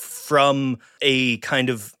stuff from a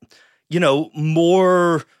kind of, you know,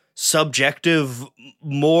 more subjective,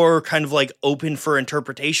 more kind of like open for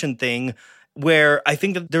interpretation thing, where I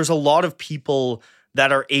think that there's a lot of people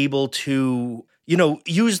that are able to, you know,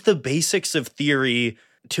 use the basics of theory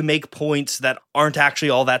to make points that aren't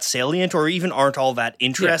actually all that salient or even aren't all that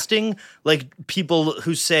interesting. Yeah. Like, people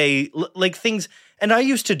who say, like, things... And I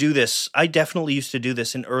used to do this. I definitely used to do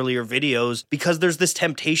this in earlier videos, because there's this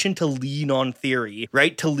temptation to lean on theory,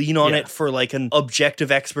 right? To lean on it for, like, an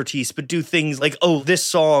objective expertise, but do things like, oh, this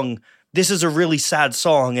song, this is a really sad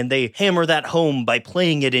song, and they hammer that home by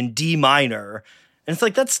playing it in D minor. And it's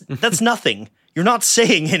like, that's nothing. You're not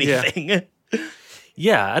saying anything.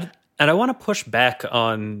 Yeah. And I want to push back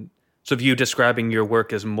on sort of you describing your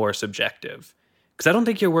work as more subjective, because I don't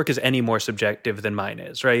think your work is any more subjective than mine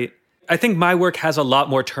is, right? I think my work has a lot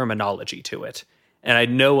more terminology to it. And I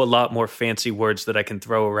know a lot more fancy words that I can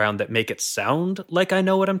throw around that make it sound like I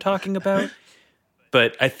know what I'm talking about.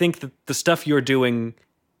 But I think that the stuff you're doing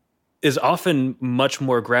is often much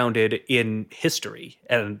more grounded in history.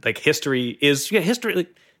 And like history,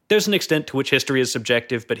 like, there's an extent to which history is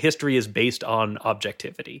subjective, but history is based on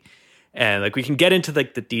objectivity. And like we can get into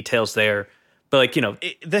like the details there, but like,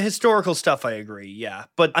 the historical stuff, I agree, yeah.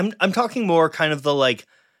 But I'm talking more kind of the like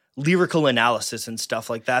lyrical analysis and stuff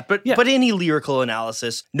like that. But any lyrical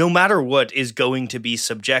analysis, no matter what, is going to be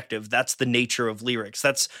subjective. That's the nature of lyrics.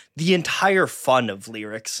 That's the entire fun of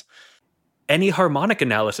lyrics. Any harmonic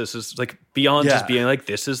analysis is like beyond just being like,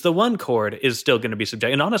 this is the one chord, is still going to be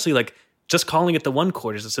subjective. And honestly, like just calling it the one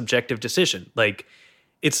chord is a subjective decision. Like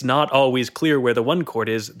it's not always clear where the one chord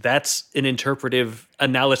is. That's an interpretive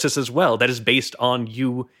analysis as well. That is based on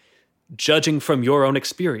you judging from your own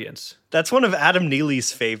experience. That's one of Adam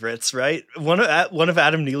Neely's favorites, right? One of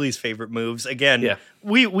Adam Neely's favorite moves. Again,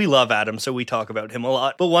 we love Adam, so we talk about him a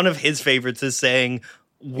lot. But one of his favorites is saying,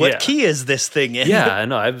 what key is this thing in? Yeah, I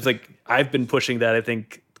know. I've been pushing that, I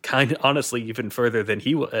think, kind of honestly even further than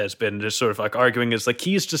he has been, just sort of like arguing is like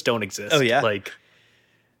keys just don't exist. Oh, yeah. Like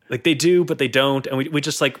they do, but they don't. And we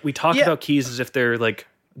just like, we talk about keys as if they're like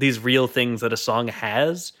these real things that a song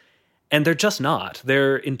has. And they're just not.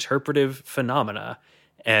 They're interpretive phenomena.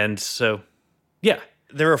 And so,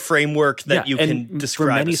 they're a framework that you can describe.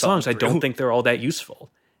 For many songs, I don't think they're all that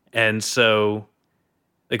useful. And so,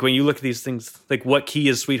 like when you look at these things, like what key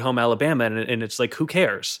is Sweet Home Alabama? And it's like, who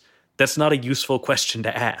cares? That's not a useful question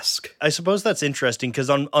to ask. I suppose that's interesting because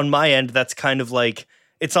on my end, that's kind of like,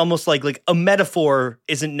 it's almost like a metaphor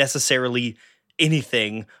isn't necessarily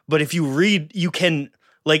anything. But if you read, you can,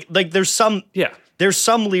 like there's some... There's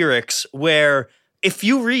some lyrics where if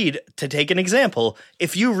you read, to take an example,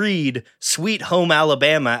 if you read Sweet Home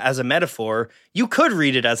Alabama as a metaphor, you could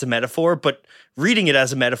read it as a metaphor, but reading it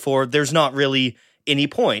as a metaphor, there's not really any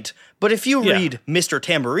point. But if you read Mr.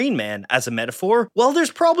 Tambourine Man as a metaphor, well,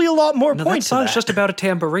 there's probably a lot more point to that. That song's just about a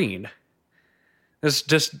tambourine. It's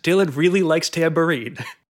just Dylan really likes tambourine.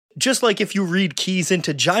 Just like if you read Keys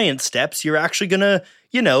into Giant Steps, you're actually gonna,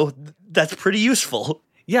 that's pretty useful.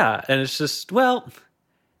 Yeah, and it's just, well,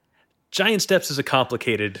 Giant Steps is a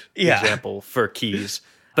complicated example for keys.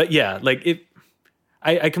 But yeah, like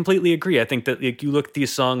I completely agree. I think that like, you look at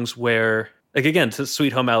these songs where, like again, to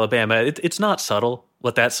Sweet Home Alabama, it's not subtle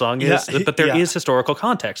what that song is, but there is historical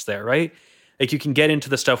context there, right? Like you can get into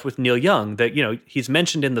the stuff with Neil Young that, he's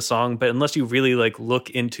mentioned in the song, but unless you really like look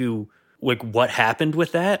into like what happened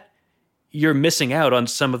with that, you're missing out on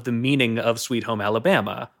some of the meaning of Sweet Home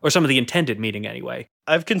Alabama, or some of the intended meaning anyway.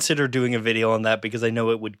 I've considered doing a video on that because I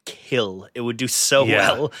know it would kill. It would do so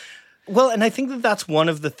well. Well, and I think that that's one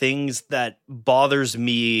of the things that bothers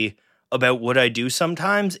me about what I do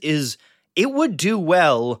sometimes is it would do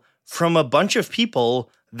well from a bunch of people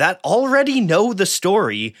that already know the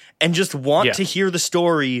story and just want to hear the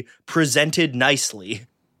story presented nicely.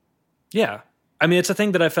 Yeah. I mean, it's a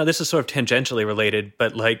thing that I found, this is sort of tangentially related,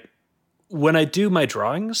 but like, when I do my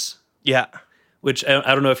drawings, which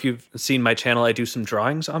I don't know if you've seen my channel, I do some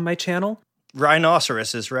drawings on my channel.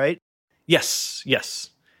 Rhinoceroses, right? Yes.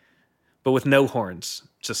 But with no horns,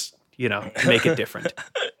 just, make it different.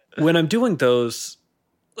 When I'm doing those,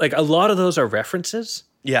 like a lot of those are references.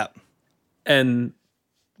 Yeah. And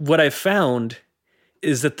what I've found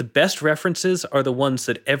is that the best references are the ones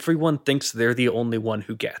that everyone thinks they're the only one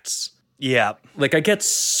who gets. Yeah. Like I get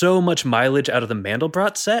so much mileage out of the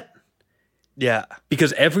Mandelbrot set. Yeah.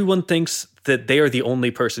 Because everyone thinks that they are the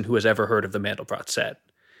only person who has ever heard of the Mandelbrot set.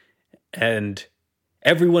 And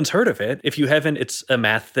everyone's heard of it. If you haven't, it's a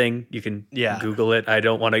math thing. You can Google it. I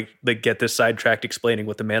don't want to get this sidetracked explaining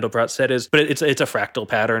what the Mandelbrot set is, but it's a fractal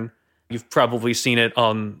pattern. You've probably seen it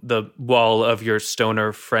on the wall of your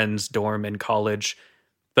stoner friend's dorm in college.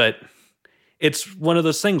 But it's one of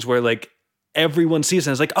those things where like everyone sees it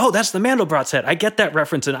and is like, oh, that's the Mandelbrot set. I get that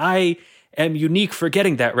reference and I am unique for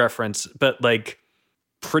getting that reference, but like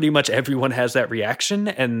pretty much everyone has that reaction,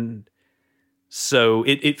 and so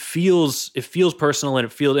it feels personal,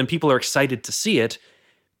 and people are excited to see it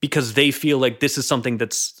because they feel like this is something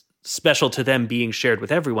that's special to them being shared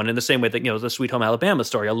with everyone. In the same way that the Sweet Home Alabama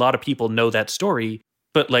story, a lot of people know that story,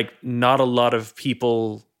 but like not a lot of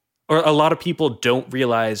people, or a lot of people don't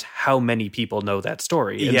realize how many people know that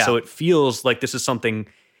story, and so it feels like this is something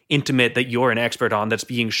intimate that you're an expert on that's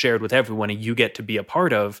being shared with everyone and you get to be a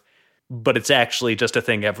part of, but it's actually just a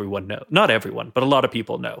thing everyone knows. Not everyone, but a lot of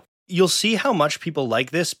people know. You'll see how much people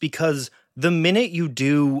like this because the minute you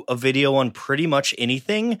do a video on pretty much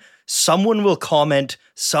anything, someone will comment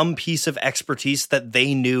some piece of expertise that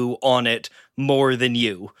they knew on it more than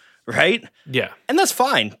you, right? Yeah. And that's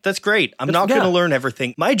fine. That's great. I'm not going to learn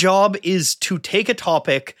everything. My job is to take a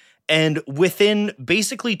topic and within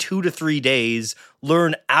basically 2 to 3 days,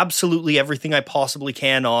 learn absolutely everything I possibly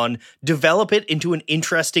can on, develop it into an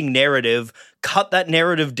interesting narrative, cut that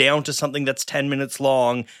narrative down to something that's 10 minutes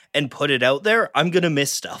long, and put it out there. I'm going to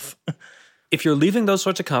miss stuff. If you're leaving those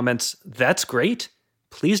sorts of comments, that's great.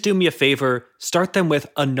 Please do me a favor, start them with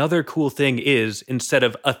another cool thing is instead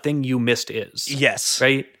of a thing you missed is. Yes.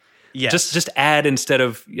 Right? Yes. Just add instead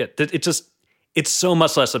of, it's so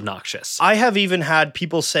much less obnoxious. I have even had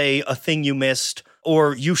people say a thing you missed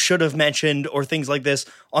or you should have mentioned or things like this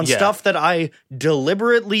on stuff that I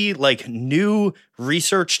deliberately knew,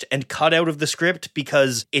 researched, and cut out of the script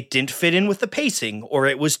because it didn't fit in with the pacing or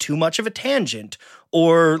it was too much of a tangent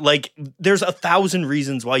or there's 1,000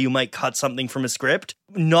 reasons why you might cut something from a script.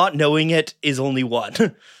 Not knowing it is only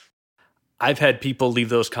one. I've had people leave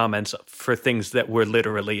those comments for things that were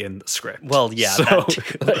literally in the script. Well, yeah. So,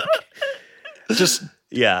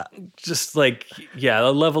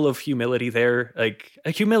 a level of humility there.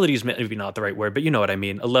 Humility is maybe not the right word, but you know what I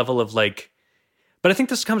mean. A level of but I think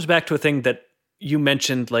this comes back to a thing that you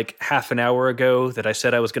mentioned half an hour ago that I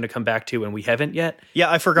said I was going to come back to and we haven't yet. Yeah,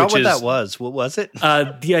 I forgot what that was. What was it?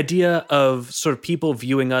 The idea of sort of people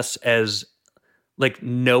viewing us as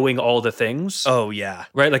knowing all the things. Oh, yeah.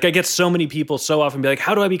 Right? I get so many people so often be like,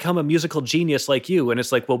 how do I become a musical genius like you? And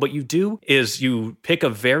it's well, what you do is you pick a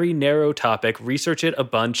very narrow topic, research it a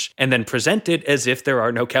bunch, and then present it as if there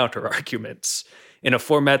are no counter arguments in a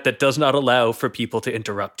format that does not allow for people to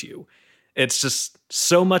interrupt you. It's just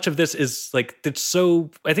so much of this is it's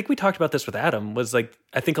so, I think we talked about this with Adam, was I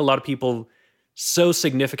think a lot of people so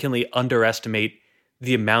significantly underestimate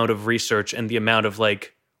the amount of research and the amount of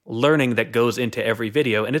learning that goes into every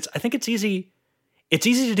video. And I think it's easy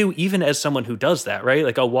to do even as someone who does that,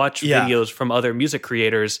 right? I'll watch videos from other music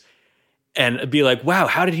creators and be like, wow,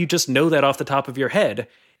 how did you just know that off the top of your head?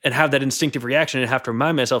 And have that instinctive reaction and have to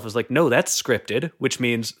remind myself is no, that's scripted, which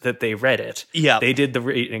means that they read it. Yeah. They did the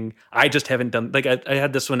reading. I just haven't done, I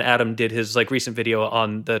had this when Adam did his recent video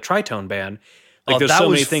on the Tritone ban. There's that so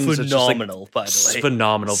many things. Phenomenal, by the way.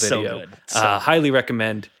 Phenomenal video. So good. So highly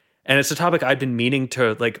recommend. And it's a topic I've been meaning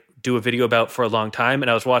to do a video about for a long time. And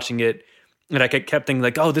I was watching it and I kept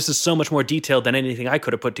thinking oh, this is so much more detailed than anything I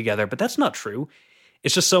could have put together. But that's not true.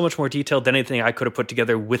 It's just so much more detailed than anything I could have put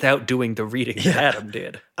together without doing the reading that Adam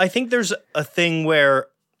did. I think there's a thing where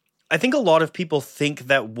I think a lot of people think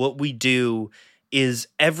that what we do is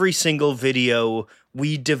every single video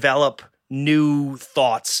we develop new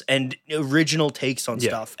thoughts and original takes on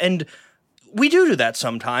stuff. And we do that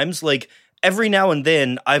sometimes. Every now and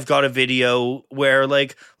then I've got a video where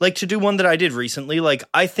to do one that I did recently,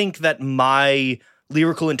 I think that my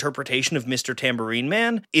lyrical interpretation of Mr. Tambourine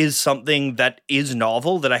Man is something that is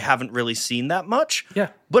novel that I haven't really seen that much.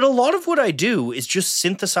 Yeah. But a lot of what I do is just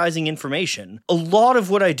synthesizing information. A lot of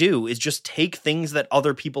what I do is just take things that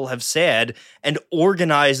other people have said and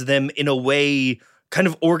organize them in a way, kind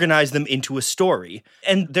of organize them into a story.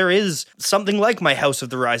 And there is something like my House of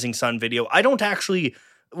the Rising Sun video. I don't actually,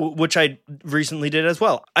 which I recently did as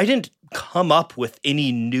well, I didn't come up with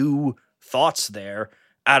any new thoughts there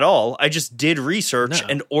at all. I just did research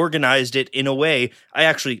and organized it in a way. I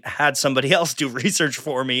actually had somebody else do research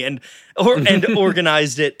for me and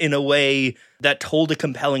organized it in a way that told a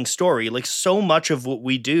compelling story. So much of what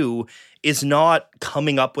we do is not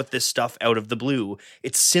coming up with this stuff out of the blue.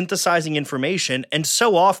 It's synthesizing information. And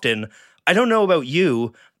so often, I don't know about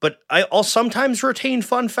you, but I'll sometimes retain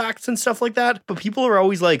fun facts and stuff like that. But people are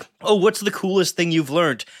always like, oh, what's the coolest thing you've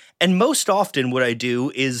learned? And most often what I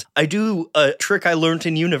do is I do a trick I learned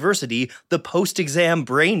in university, the post-exam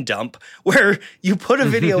brain dump, where you put a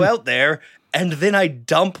video out there and then I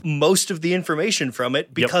dump most of the information from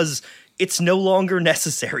it because it's no longer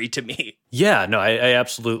necessary to me. Yeah, no, I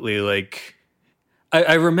absolutely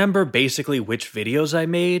I remember basically which videos I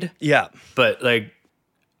made. Yeah. But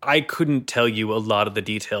I couldn't tell you a lot of the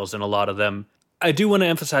details in a lot of them. I do want to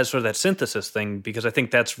emphasize sort of that synthesis thing because I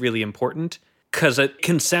think that's really important. Because it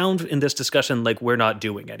can sound in this discussion like we're not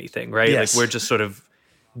doing anything, right? Yes. We're just sort of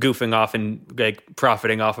goofing off and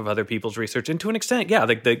profiting off of other people's research. And to an extent, yeah,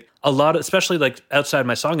 a lot, especially outside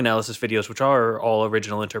my song analysis videos, which are all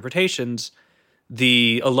original interpretations,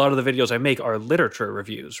 a lot of the videos I make are literature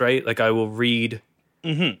reviews, right? I will read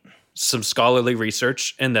some scholarly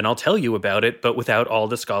research and then I'll tell you about it, but without all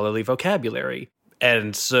the scholarly vocabulary.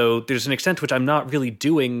 And so there's an extent to which I'm not really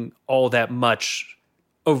doing all that much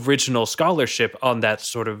original scholarship on that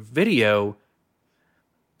sort of video,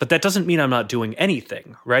 but that doesn't mean I'm not doing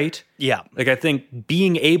anything, right? Yeah. Like, I think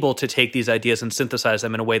being able to take these ideas and synthesize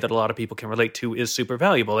them in a way that a lot of people can relate to is super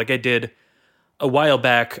valuable. Like, a while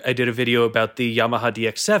back, I did a video about the Yamaha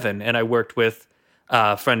DX7, and I worked with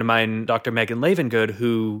a friend of mine, Dr. Megan Lavengood,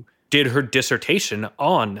 who did her dissertation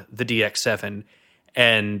on the DX7,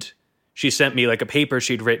 and she sent me like a paper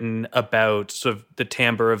she'd written about sort of the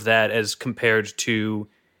timbre of that as compared to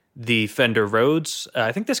the Fender Rhodes.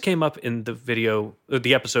 I think this came up in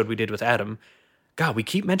the episode we did with Adam. God, we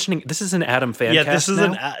keep mentioning this is an Adam fan. Yeah, this is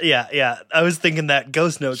now? yeah. I was thinking that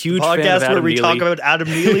Ghost Notes, Huge the fan of podcast where Adam we Neely. talk about Adam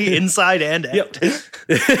Neely inside and out.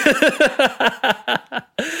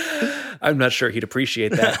 I'm not sure he'd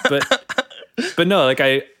appreciate that, but no,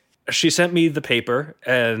 like she sent me the paper,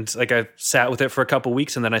 and like I sat with it for a couple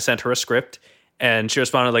weeks, and then I sent her a script, and she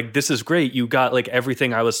responded like, "This is great. You got like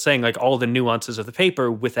everything I was saying, like all the nuances of the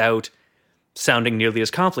paper without sounding nearly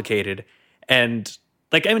as complicated." And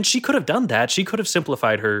like, I mean, she could have done that. She could have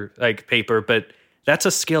simplified her like paper, but that's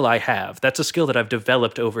a skill I have. That's a skill that I've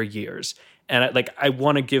developed over years. And I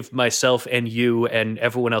want to give myself and you and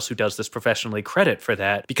everyone else who does this professionally credit for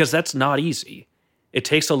that, because that's not easy. It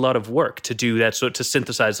takes a lot of work to do that, so to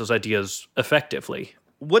synthesize those ideas effectively.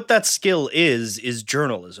 What that skill is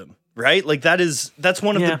journalism, right? Like that's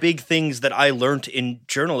one of the big things that I learned in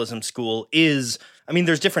journalism school is, I mean,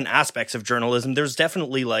 there's different aspects of journalism. There's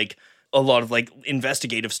definitely like a lot of like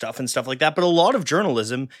investigative stuff and stuff like that. But a lot of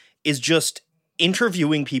journalism is just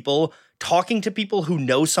interviewing people, talking to people who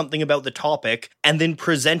know something about the topic, and then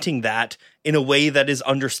presenting that in a way that is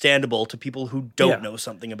understandable to people who don't know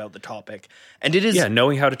something about the topic. And it is... Yeah,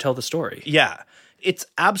 knowing how to tell the story. Yeah, it's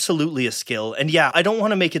absolutely a skill. And yeah, I don't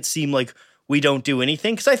want to make it seem like we don't do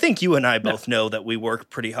anything, because I think you and I both know that we work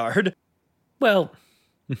pretty hard. Well,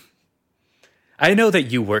 I know that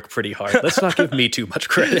you work pretty hard. Let's not give me too much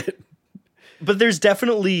credit. But there's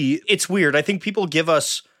definitely... It's weird. I think people give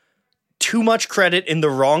us too much credit in the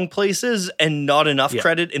wrong places and not enough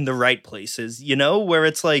credit in the right places, you know, where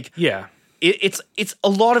it's like, it's a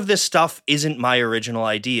lot of this stuff isn't my original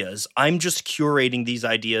ideas. I'm just curating these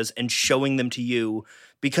ideas and showing them to you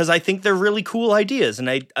because I think they're really cool ideas and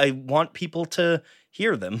I want people to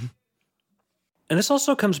hear them. And this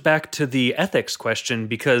also comes back to the ethics question,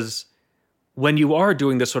 because when you are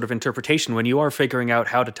doing this sort of interpretation, when you are figuring out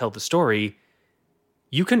how to tell the story,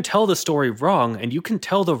 you can tell the story wrong and you can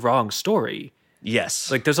tell the wrong story.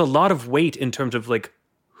 Yes. Like, there's a lot of weight in terms of like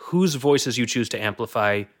whose voices you choose to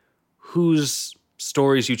amplify, whose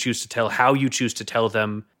stories you choose to tell, how you choose to tell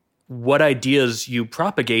them, what ideas you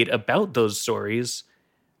propagate about those stories.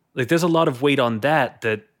 Like, there's a lot of weight on that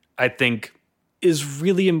I think is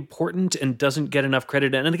really important and doesn't get enough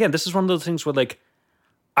credit. And again, this is one of those things where like,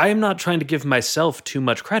 I am not trying to give myself too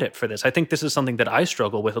much credit for this. I think this is something that I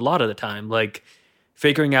struggle with a lot of the time. Like,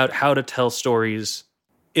 figuring out how to tell stories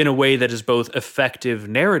in a way that is both effective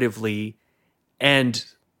narratively and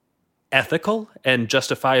ethical and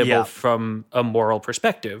justifiable from a moral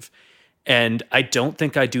perspective. And I don't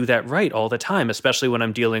think I do that right all the time, especially when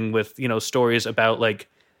I'm dealing with, you know, stories about like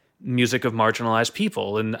music of marginalized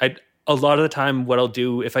people. And a lot of the time what I'll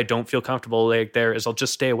do if I don't feel comfortable like there is I'll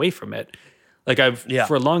just stay away from it. Like I've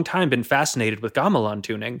for a long time been fascinated with gamelan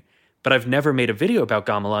tuning, but I've never made a video about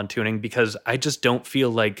gamelan tuning because I just don't feel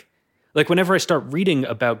like whenever I start reading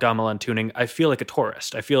about gamelan tuning, I feel like a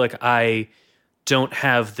tourist. I feel like I don't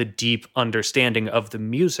have the deep understanding of the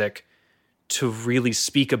music to really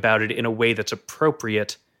speak about it in a way that's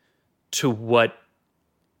appropriate to what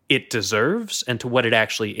it deserves and to what it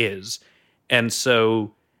actually is. And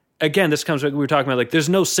so, again, this comes back, we were talking about, like, there's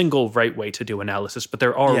no single right way to do analysis, but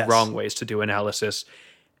there are wrong ways to do analysis.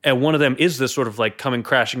 And one of them is this sort of like coming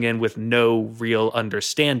crashing in with no real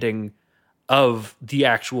understanding of the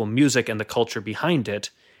actual music and the culture behind it,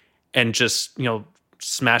 and just, you know,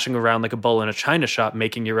 smashing around like a bull in a china shop,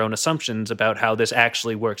 making your own assumptions about how this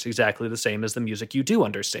actually works exactly the same as the music you do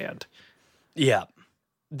understand. Yeah.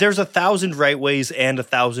 There's 1,000 right ways and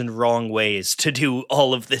 1,000 wrong ways to do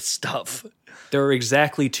all of this stuff. There are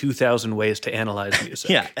exactly 2,000 ways to analyze music.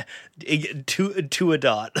 Yeah, to a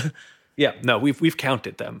dot. Yeah, no, we've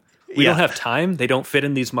counted them. We don't have time. They don't fit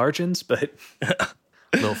in these margins, but a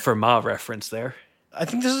little Fermat reference there. I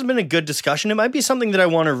think this has been a good discussion. It might be something that I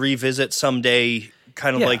want to revisit someday,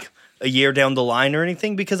 kind of like a year down the line or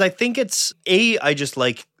anything, because I think it's, I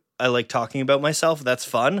like talking about myself. That's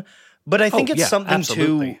fun. But I think it's something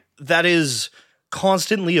too that is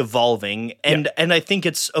constantly evolving, and I think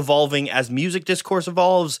it's evolving as music discourse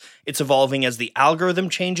evolves. It's evolving as the algorithm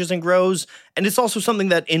changes and grows, and it's also something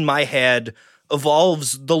that in my head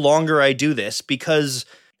evolves the longer I do this, because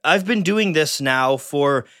I've been doing this now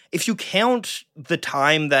for, if you count the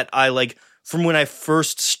time that I like from when I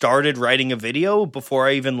first started writing a video before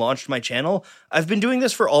I even launched my channel, I've been doing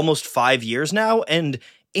this for almost 5 years now. And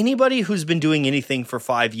anybody who's been doing anything for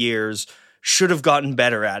 5 years should have gotten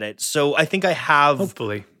better at it. So I think I have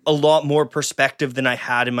hopefully a lot more perspective than I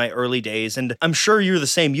had in my early days. And I'm sure you're the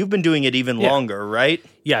same. You've been doing it even longer, right?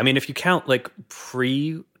 Yeah. I mean, if you count like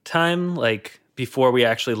pre-time, like before we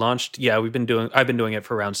actually launched, I've been doing it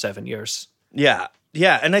for around 7 years. Yeah.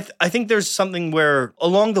 Yeah. And I think there's something where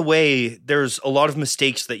along the way, there's a lot of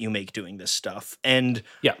mistakes that you make doing this stuff. And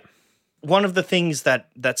one of the things that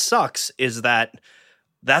sucks is that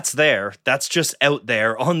that's just out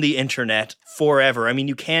there on the internet forever. I mean,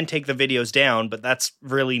 you can take the videos down, but that's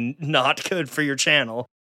really not good for your channel.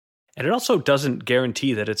 And it also doesn't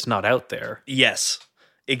guarantee that it's not out there. Yes,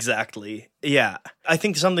 exactly. Yeah. I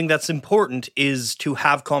think something that's important is to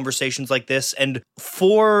have conversations like this, and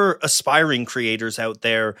for aspiring creators out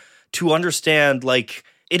there to understand, like,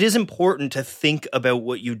 it is important to think about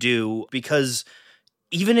what you do, because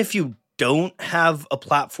even if you don't have a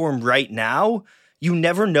platform right now, you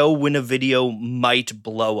never know when a video might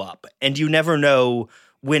blow up, and you never know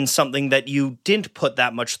when something that you didn't put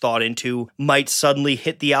that much thought into might suddenly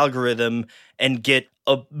hit the algorithm and get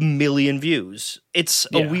 1 million views. It's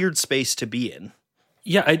a weird space to be in.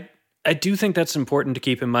 Yeah, I do think that's important to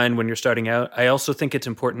keep in mind when you're starting out. I also think it's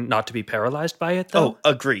important not to be paralyzed by it, though.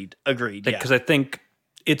 Oh, agreed. Because I think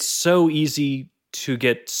it's so easy to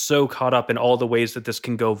get so caught up in all the ways that this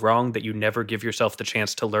can go wrong that you never give yourself the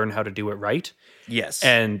chance to learn how to do it right. Yes.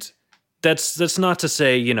 And that's not to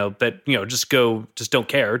say, just don't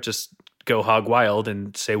care, just go hog wild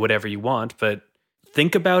and say whatever you want, but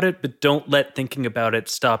think about it, but don't let thinking about it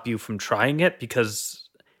stop you from trying it, because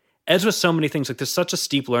as with so many things, like, there's such a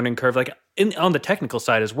steep learning curve, like on the technical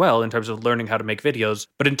side as well, in terms of learning how to make videos,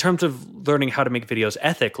 but in terms of learning how to make videos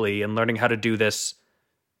ethically and learning how to do this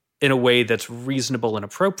in a way that's reasonable and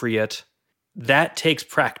appropriate, that takes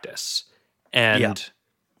practice. And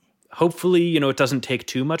hopefully, it doesn't take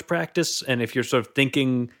too much practice. And if you're sort of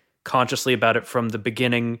thinking consciously about it from the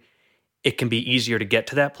beginning, it can be easier to get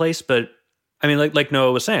to that place. But I mean, like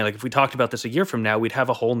Noah was saying, like, if we talked about this a year from now, we'd have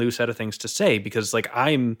a whole new set of things to say, because, like,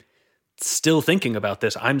 I'm still thinking about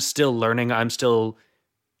this. I'm still learning. I'm still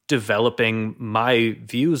developing my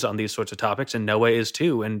views on these sorts of topics, and Noah is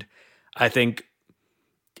too. And I think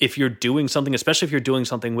if you're doing something, especially if you're doing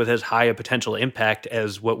something with as high a potential impact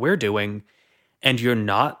as what we're doing, and you're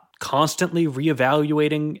not constantly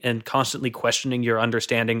reevaluating and constantly questioning your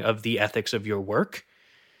understanding of the ethics of your work,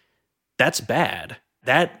 that's bad.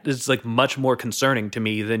 That is, like, much more concerning to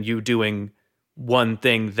me than you doing one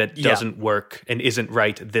thing that doesn't work and isn't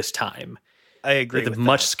right this time. I agree. The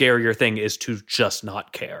much scarier thing is to just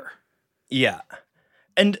not care. Yeah.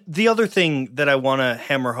 And the other thing that I want to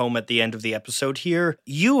hammer home at the end of the episode here,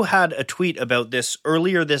 you had a tweet about this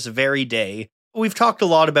earlier this very day. We've talked a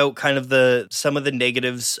lot about kind of some of the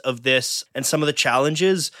negatives of this and some of the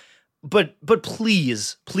challenges, but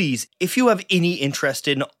please, if you have any interest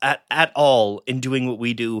in at all in doing what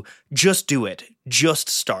we do, just do it. Just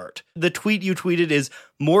start. The tweet you tweeted is,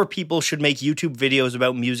 more people should make YouTube videos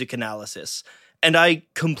about music analysis. And I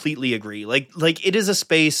completely agree. Like it is a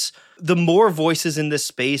space, the more voices in this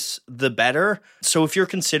space, the better. So if you're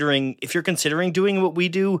considering doing what we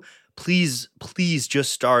do, please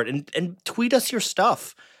just start and tweet us your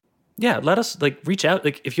stuff. Yeah, let us, like, reach out.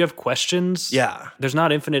 Like, if you have questions, there's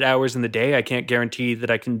not infinite hours in the day. I can't guarantee that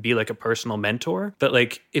I can be, like, a personal mentor. But,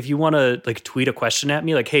 like, if you want to, like, tweet a question at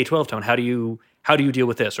me, like, hey, 12 Tone, how do you deal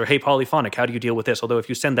with this? Or, hey, Polyphonic, how do you deal with this? Although if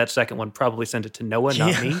you send that second one, probably send it to Noah,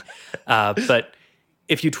 not me. But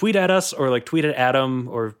if you tweet at us, or, like, tweet at Adam,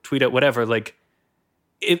 or tweet at whatever, like,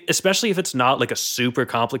 especially if it's not, like, a super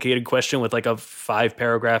complicated question with, like, a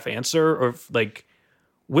 5-paragraph answer, or, like,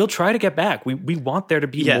 we'll try to get back. We want there to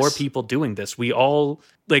be more people doing this. We all,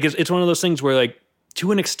 like, it's one of those things where, like,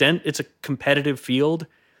 to an extent, it's a competitive field,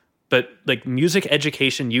 but, like, music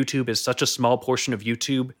education YouTube is such a small portion of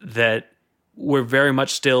YouTube that we're very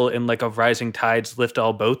much still in, like, a rising tides lift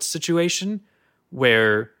all boats situation,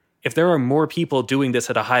 where if there are more people doing this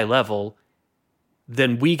at a high level,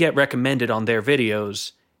 then we get recommended on their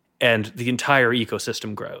videos and the entire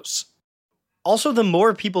ecosystem grows. Also, the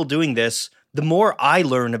more people doing this, the more I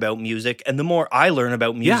learn about music, and the more I learn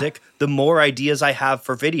about music, the more ideas I have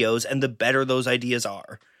for videos, and the better those ideas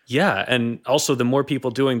are. Yeah, and also the more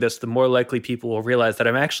people doing this, the more likely people will realize that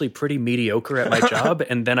I'm actually pretty mediocre at my job,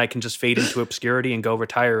 and then I can just fade into obscurity and go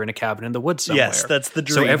retire in a cabin in the woods somewhere. Yes, that's the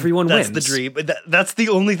dream. So everyone wins. That's the dream. That's the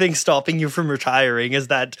only thing stopping you from retiring is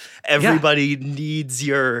that everybody needs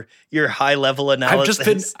your high level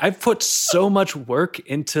analysis. I've put so much work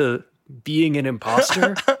into being an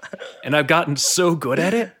imposter, and I've gotten so good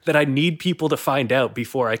at it that I need people to find out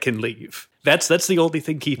before I can leave. That's the only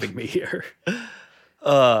thing keeping me here.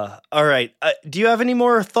 All right. Do you have any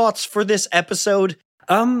more thoughts for this episode?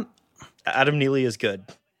 Adam Neely is good.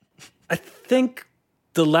 I think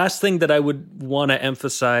the last thing that I would want to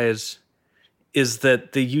emphasize is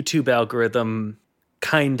that the YouTube algorithm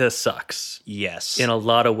kind of sucks. Yes. In a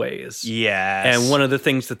lot of ways. Yes. And one of the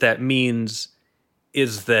things that means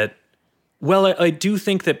is that, well, I do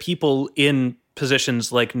think that people in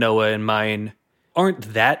positions like Noah and mine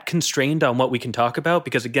aren't that constrained on what we can talk about,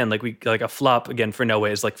 because again, like a flop again for Noah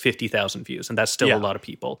is like 50,000 views, and that's still a lot of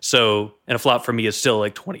people. So, and a flop for me is still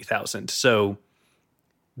like 20,000. So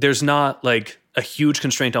there's not like a huge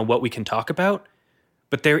constraint on what we can talk about,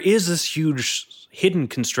 but there is this huge hidden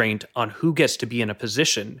constraint on who gets to be in a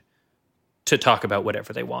position to talk about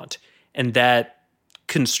whatever they want. And that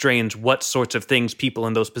constrains what sorts of things people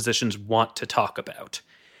in those positions want to talk about.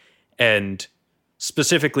 And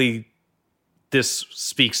specifically, this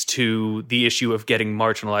speaks to the issue of getting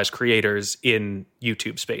marginalized creators in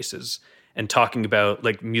YouTube spaces and talking about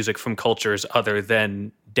like music from cultures other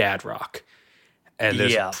than dad rock. And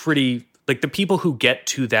there's pretty, like, the people who get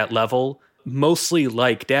to that level mostly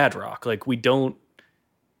like dad rock. Like, we're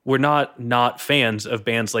not fans of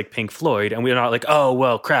bands like Pink Floyd, and we're not like, oh,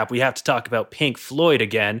 well, crap, we have to talk about Pink Floyd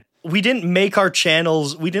again. We didn't make our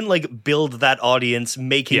channels, we didn't like build that audience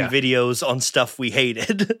making videos on stuff we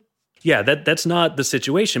hated. Yeah, that's not the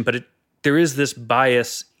situation, but there is this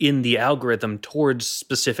bias in the algorithm towards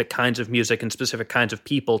specific kinds of music and specific kinds of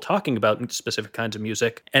people talking about specific kinds of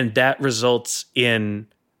music, and that results in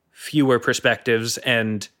fewer perspectives.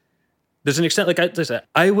 And there's an extent, like I said,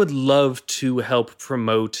 I would love to help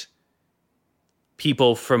promote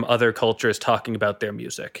people from other cultures talking about their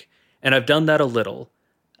music, and I've done that a little.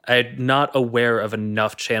 I'm not aware of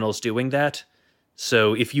enough channels doing that.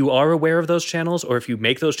 So if you are aware of those channels, or if you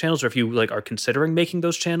make those channels, or if you like are considering making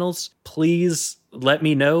those channels, please let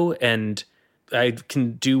me know, and I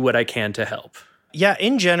can do what I can to help. Yeah,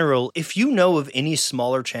 in general, if you know of any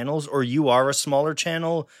smaller channels, or you are a smaller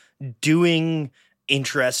channel doing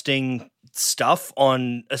interesting stuff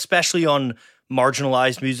especially on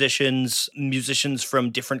marginalized musicians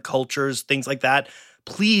from different cultures, things like that,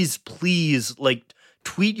 please, like,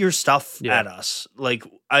 tweet your stuff at us. Like,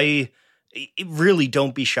 really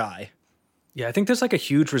don't be shy. Yeah, I think there's like a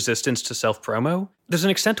huge resistance to self-promo. There's an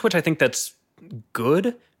extent to which I think that's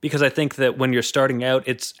good, because I think that when you're starting out,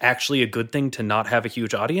 it's actually a good thing to not have a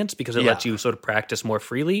huge audience, because it lets you sort of practice more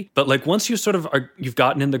freely. But like, once you sort of you've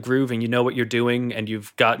gotten in the groove and you know what you're doing, and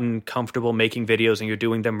you've gotten comfortable making videos and you're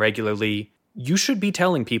doing them regularly, you should be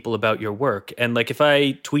telling people about your work. And like, if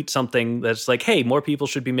I tweet something that's like, hey, more people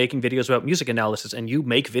should be making videos about music analysis, and you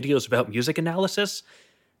make videos about music analysis,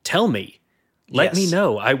 tell me. Let me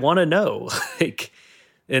know. I want to know.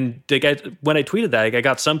 And when I tweeted that, I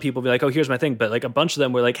got some people be like, oh, here's my thing. But like, a bunch of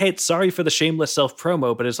them were like, hey, sorry for the shameless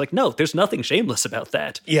self-promo. But it's like, no, there's nothing shameless about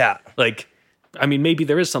that. Yeah. Like, I mean, maybe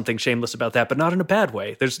there is something shameless about that, but not in a bad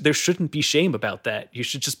way. There shouldn't be shame about that. You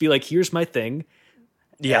should just be like, here's my thing.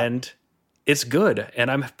 Yeah. And it's good. And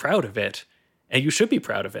I'm proud of it. And you should be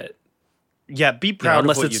proud of it. Yeah, be proud of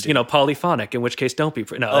what you do. Unless it's, polyphonic, in which case don't be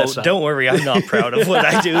proud. No, don't worry, I'm not proud of what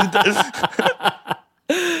I do.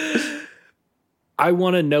 I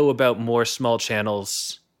want to know about more small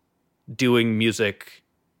channels doing music.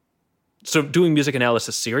 So doing music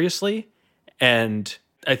analysis seriously. And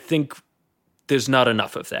I think there's not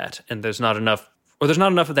enough of that. And there's not enough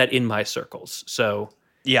of that in my circles. So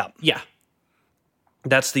yeah.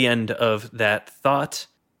 That's the end of that thought.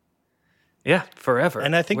 Yeah, forever.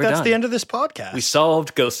 And I think that's the end of this podcast. We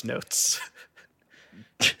solved Ghost Notes.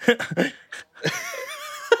 What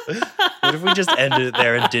if we just ended it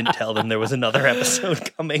there and didn't tell them there was another episode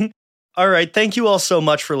coming? All right, thank you all so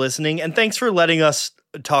much for listening, and thanks for letting us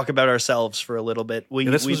talk about ourselves for a little bit.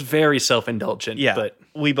 This was very self-indulgent, but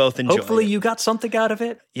we both enjoyed hopefully it. You got something out of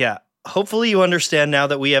it. Yeah. Hopefully you understand now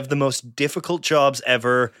that we have the most difficult jobs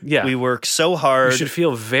ever. Yeah. We work so hard. You should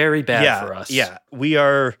feel very bad for us. Yeah. We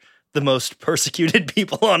are the most persecuted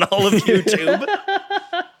people on all of YouTube.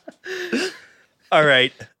 All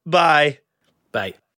right. Bye. Bye.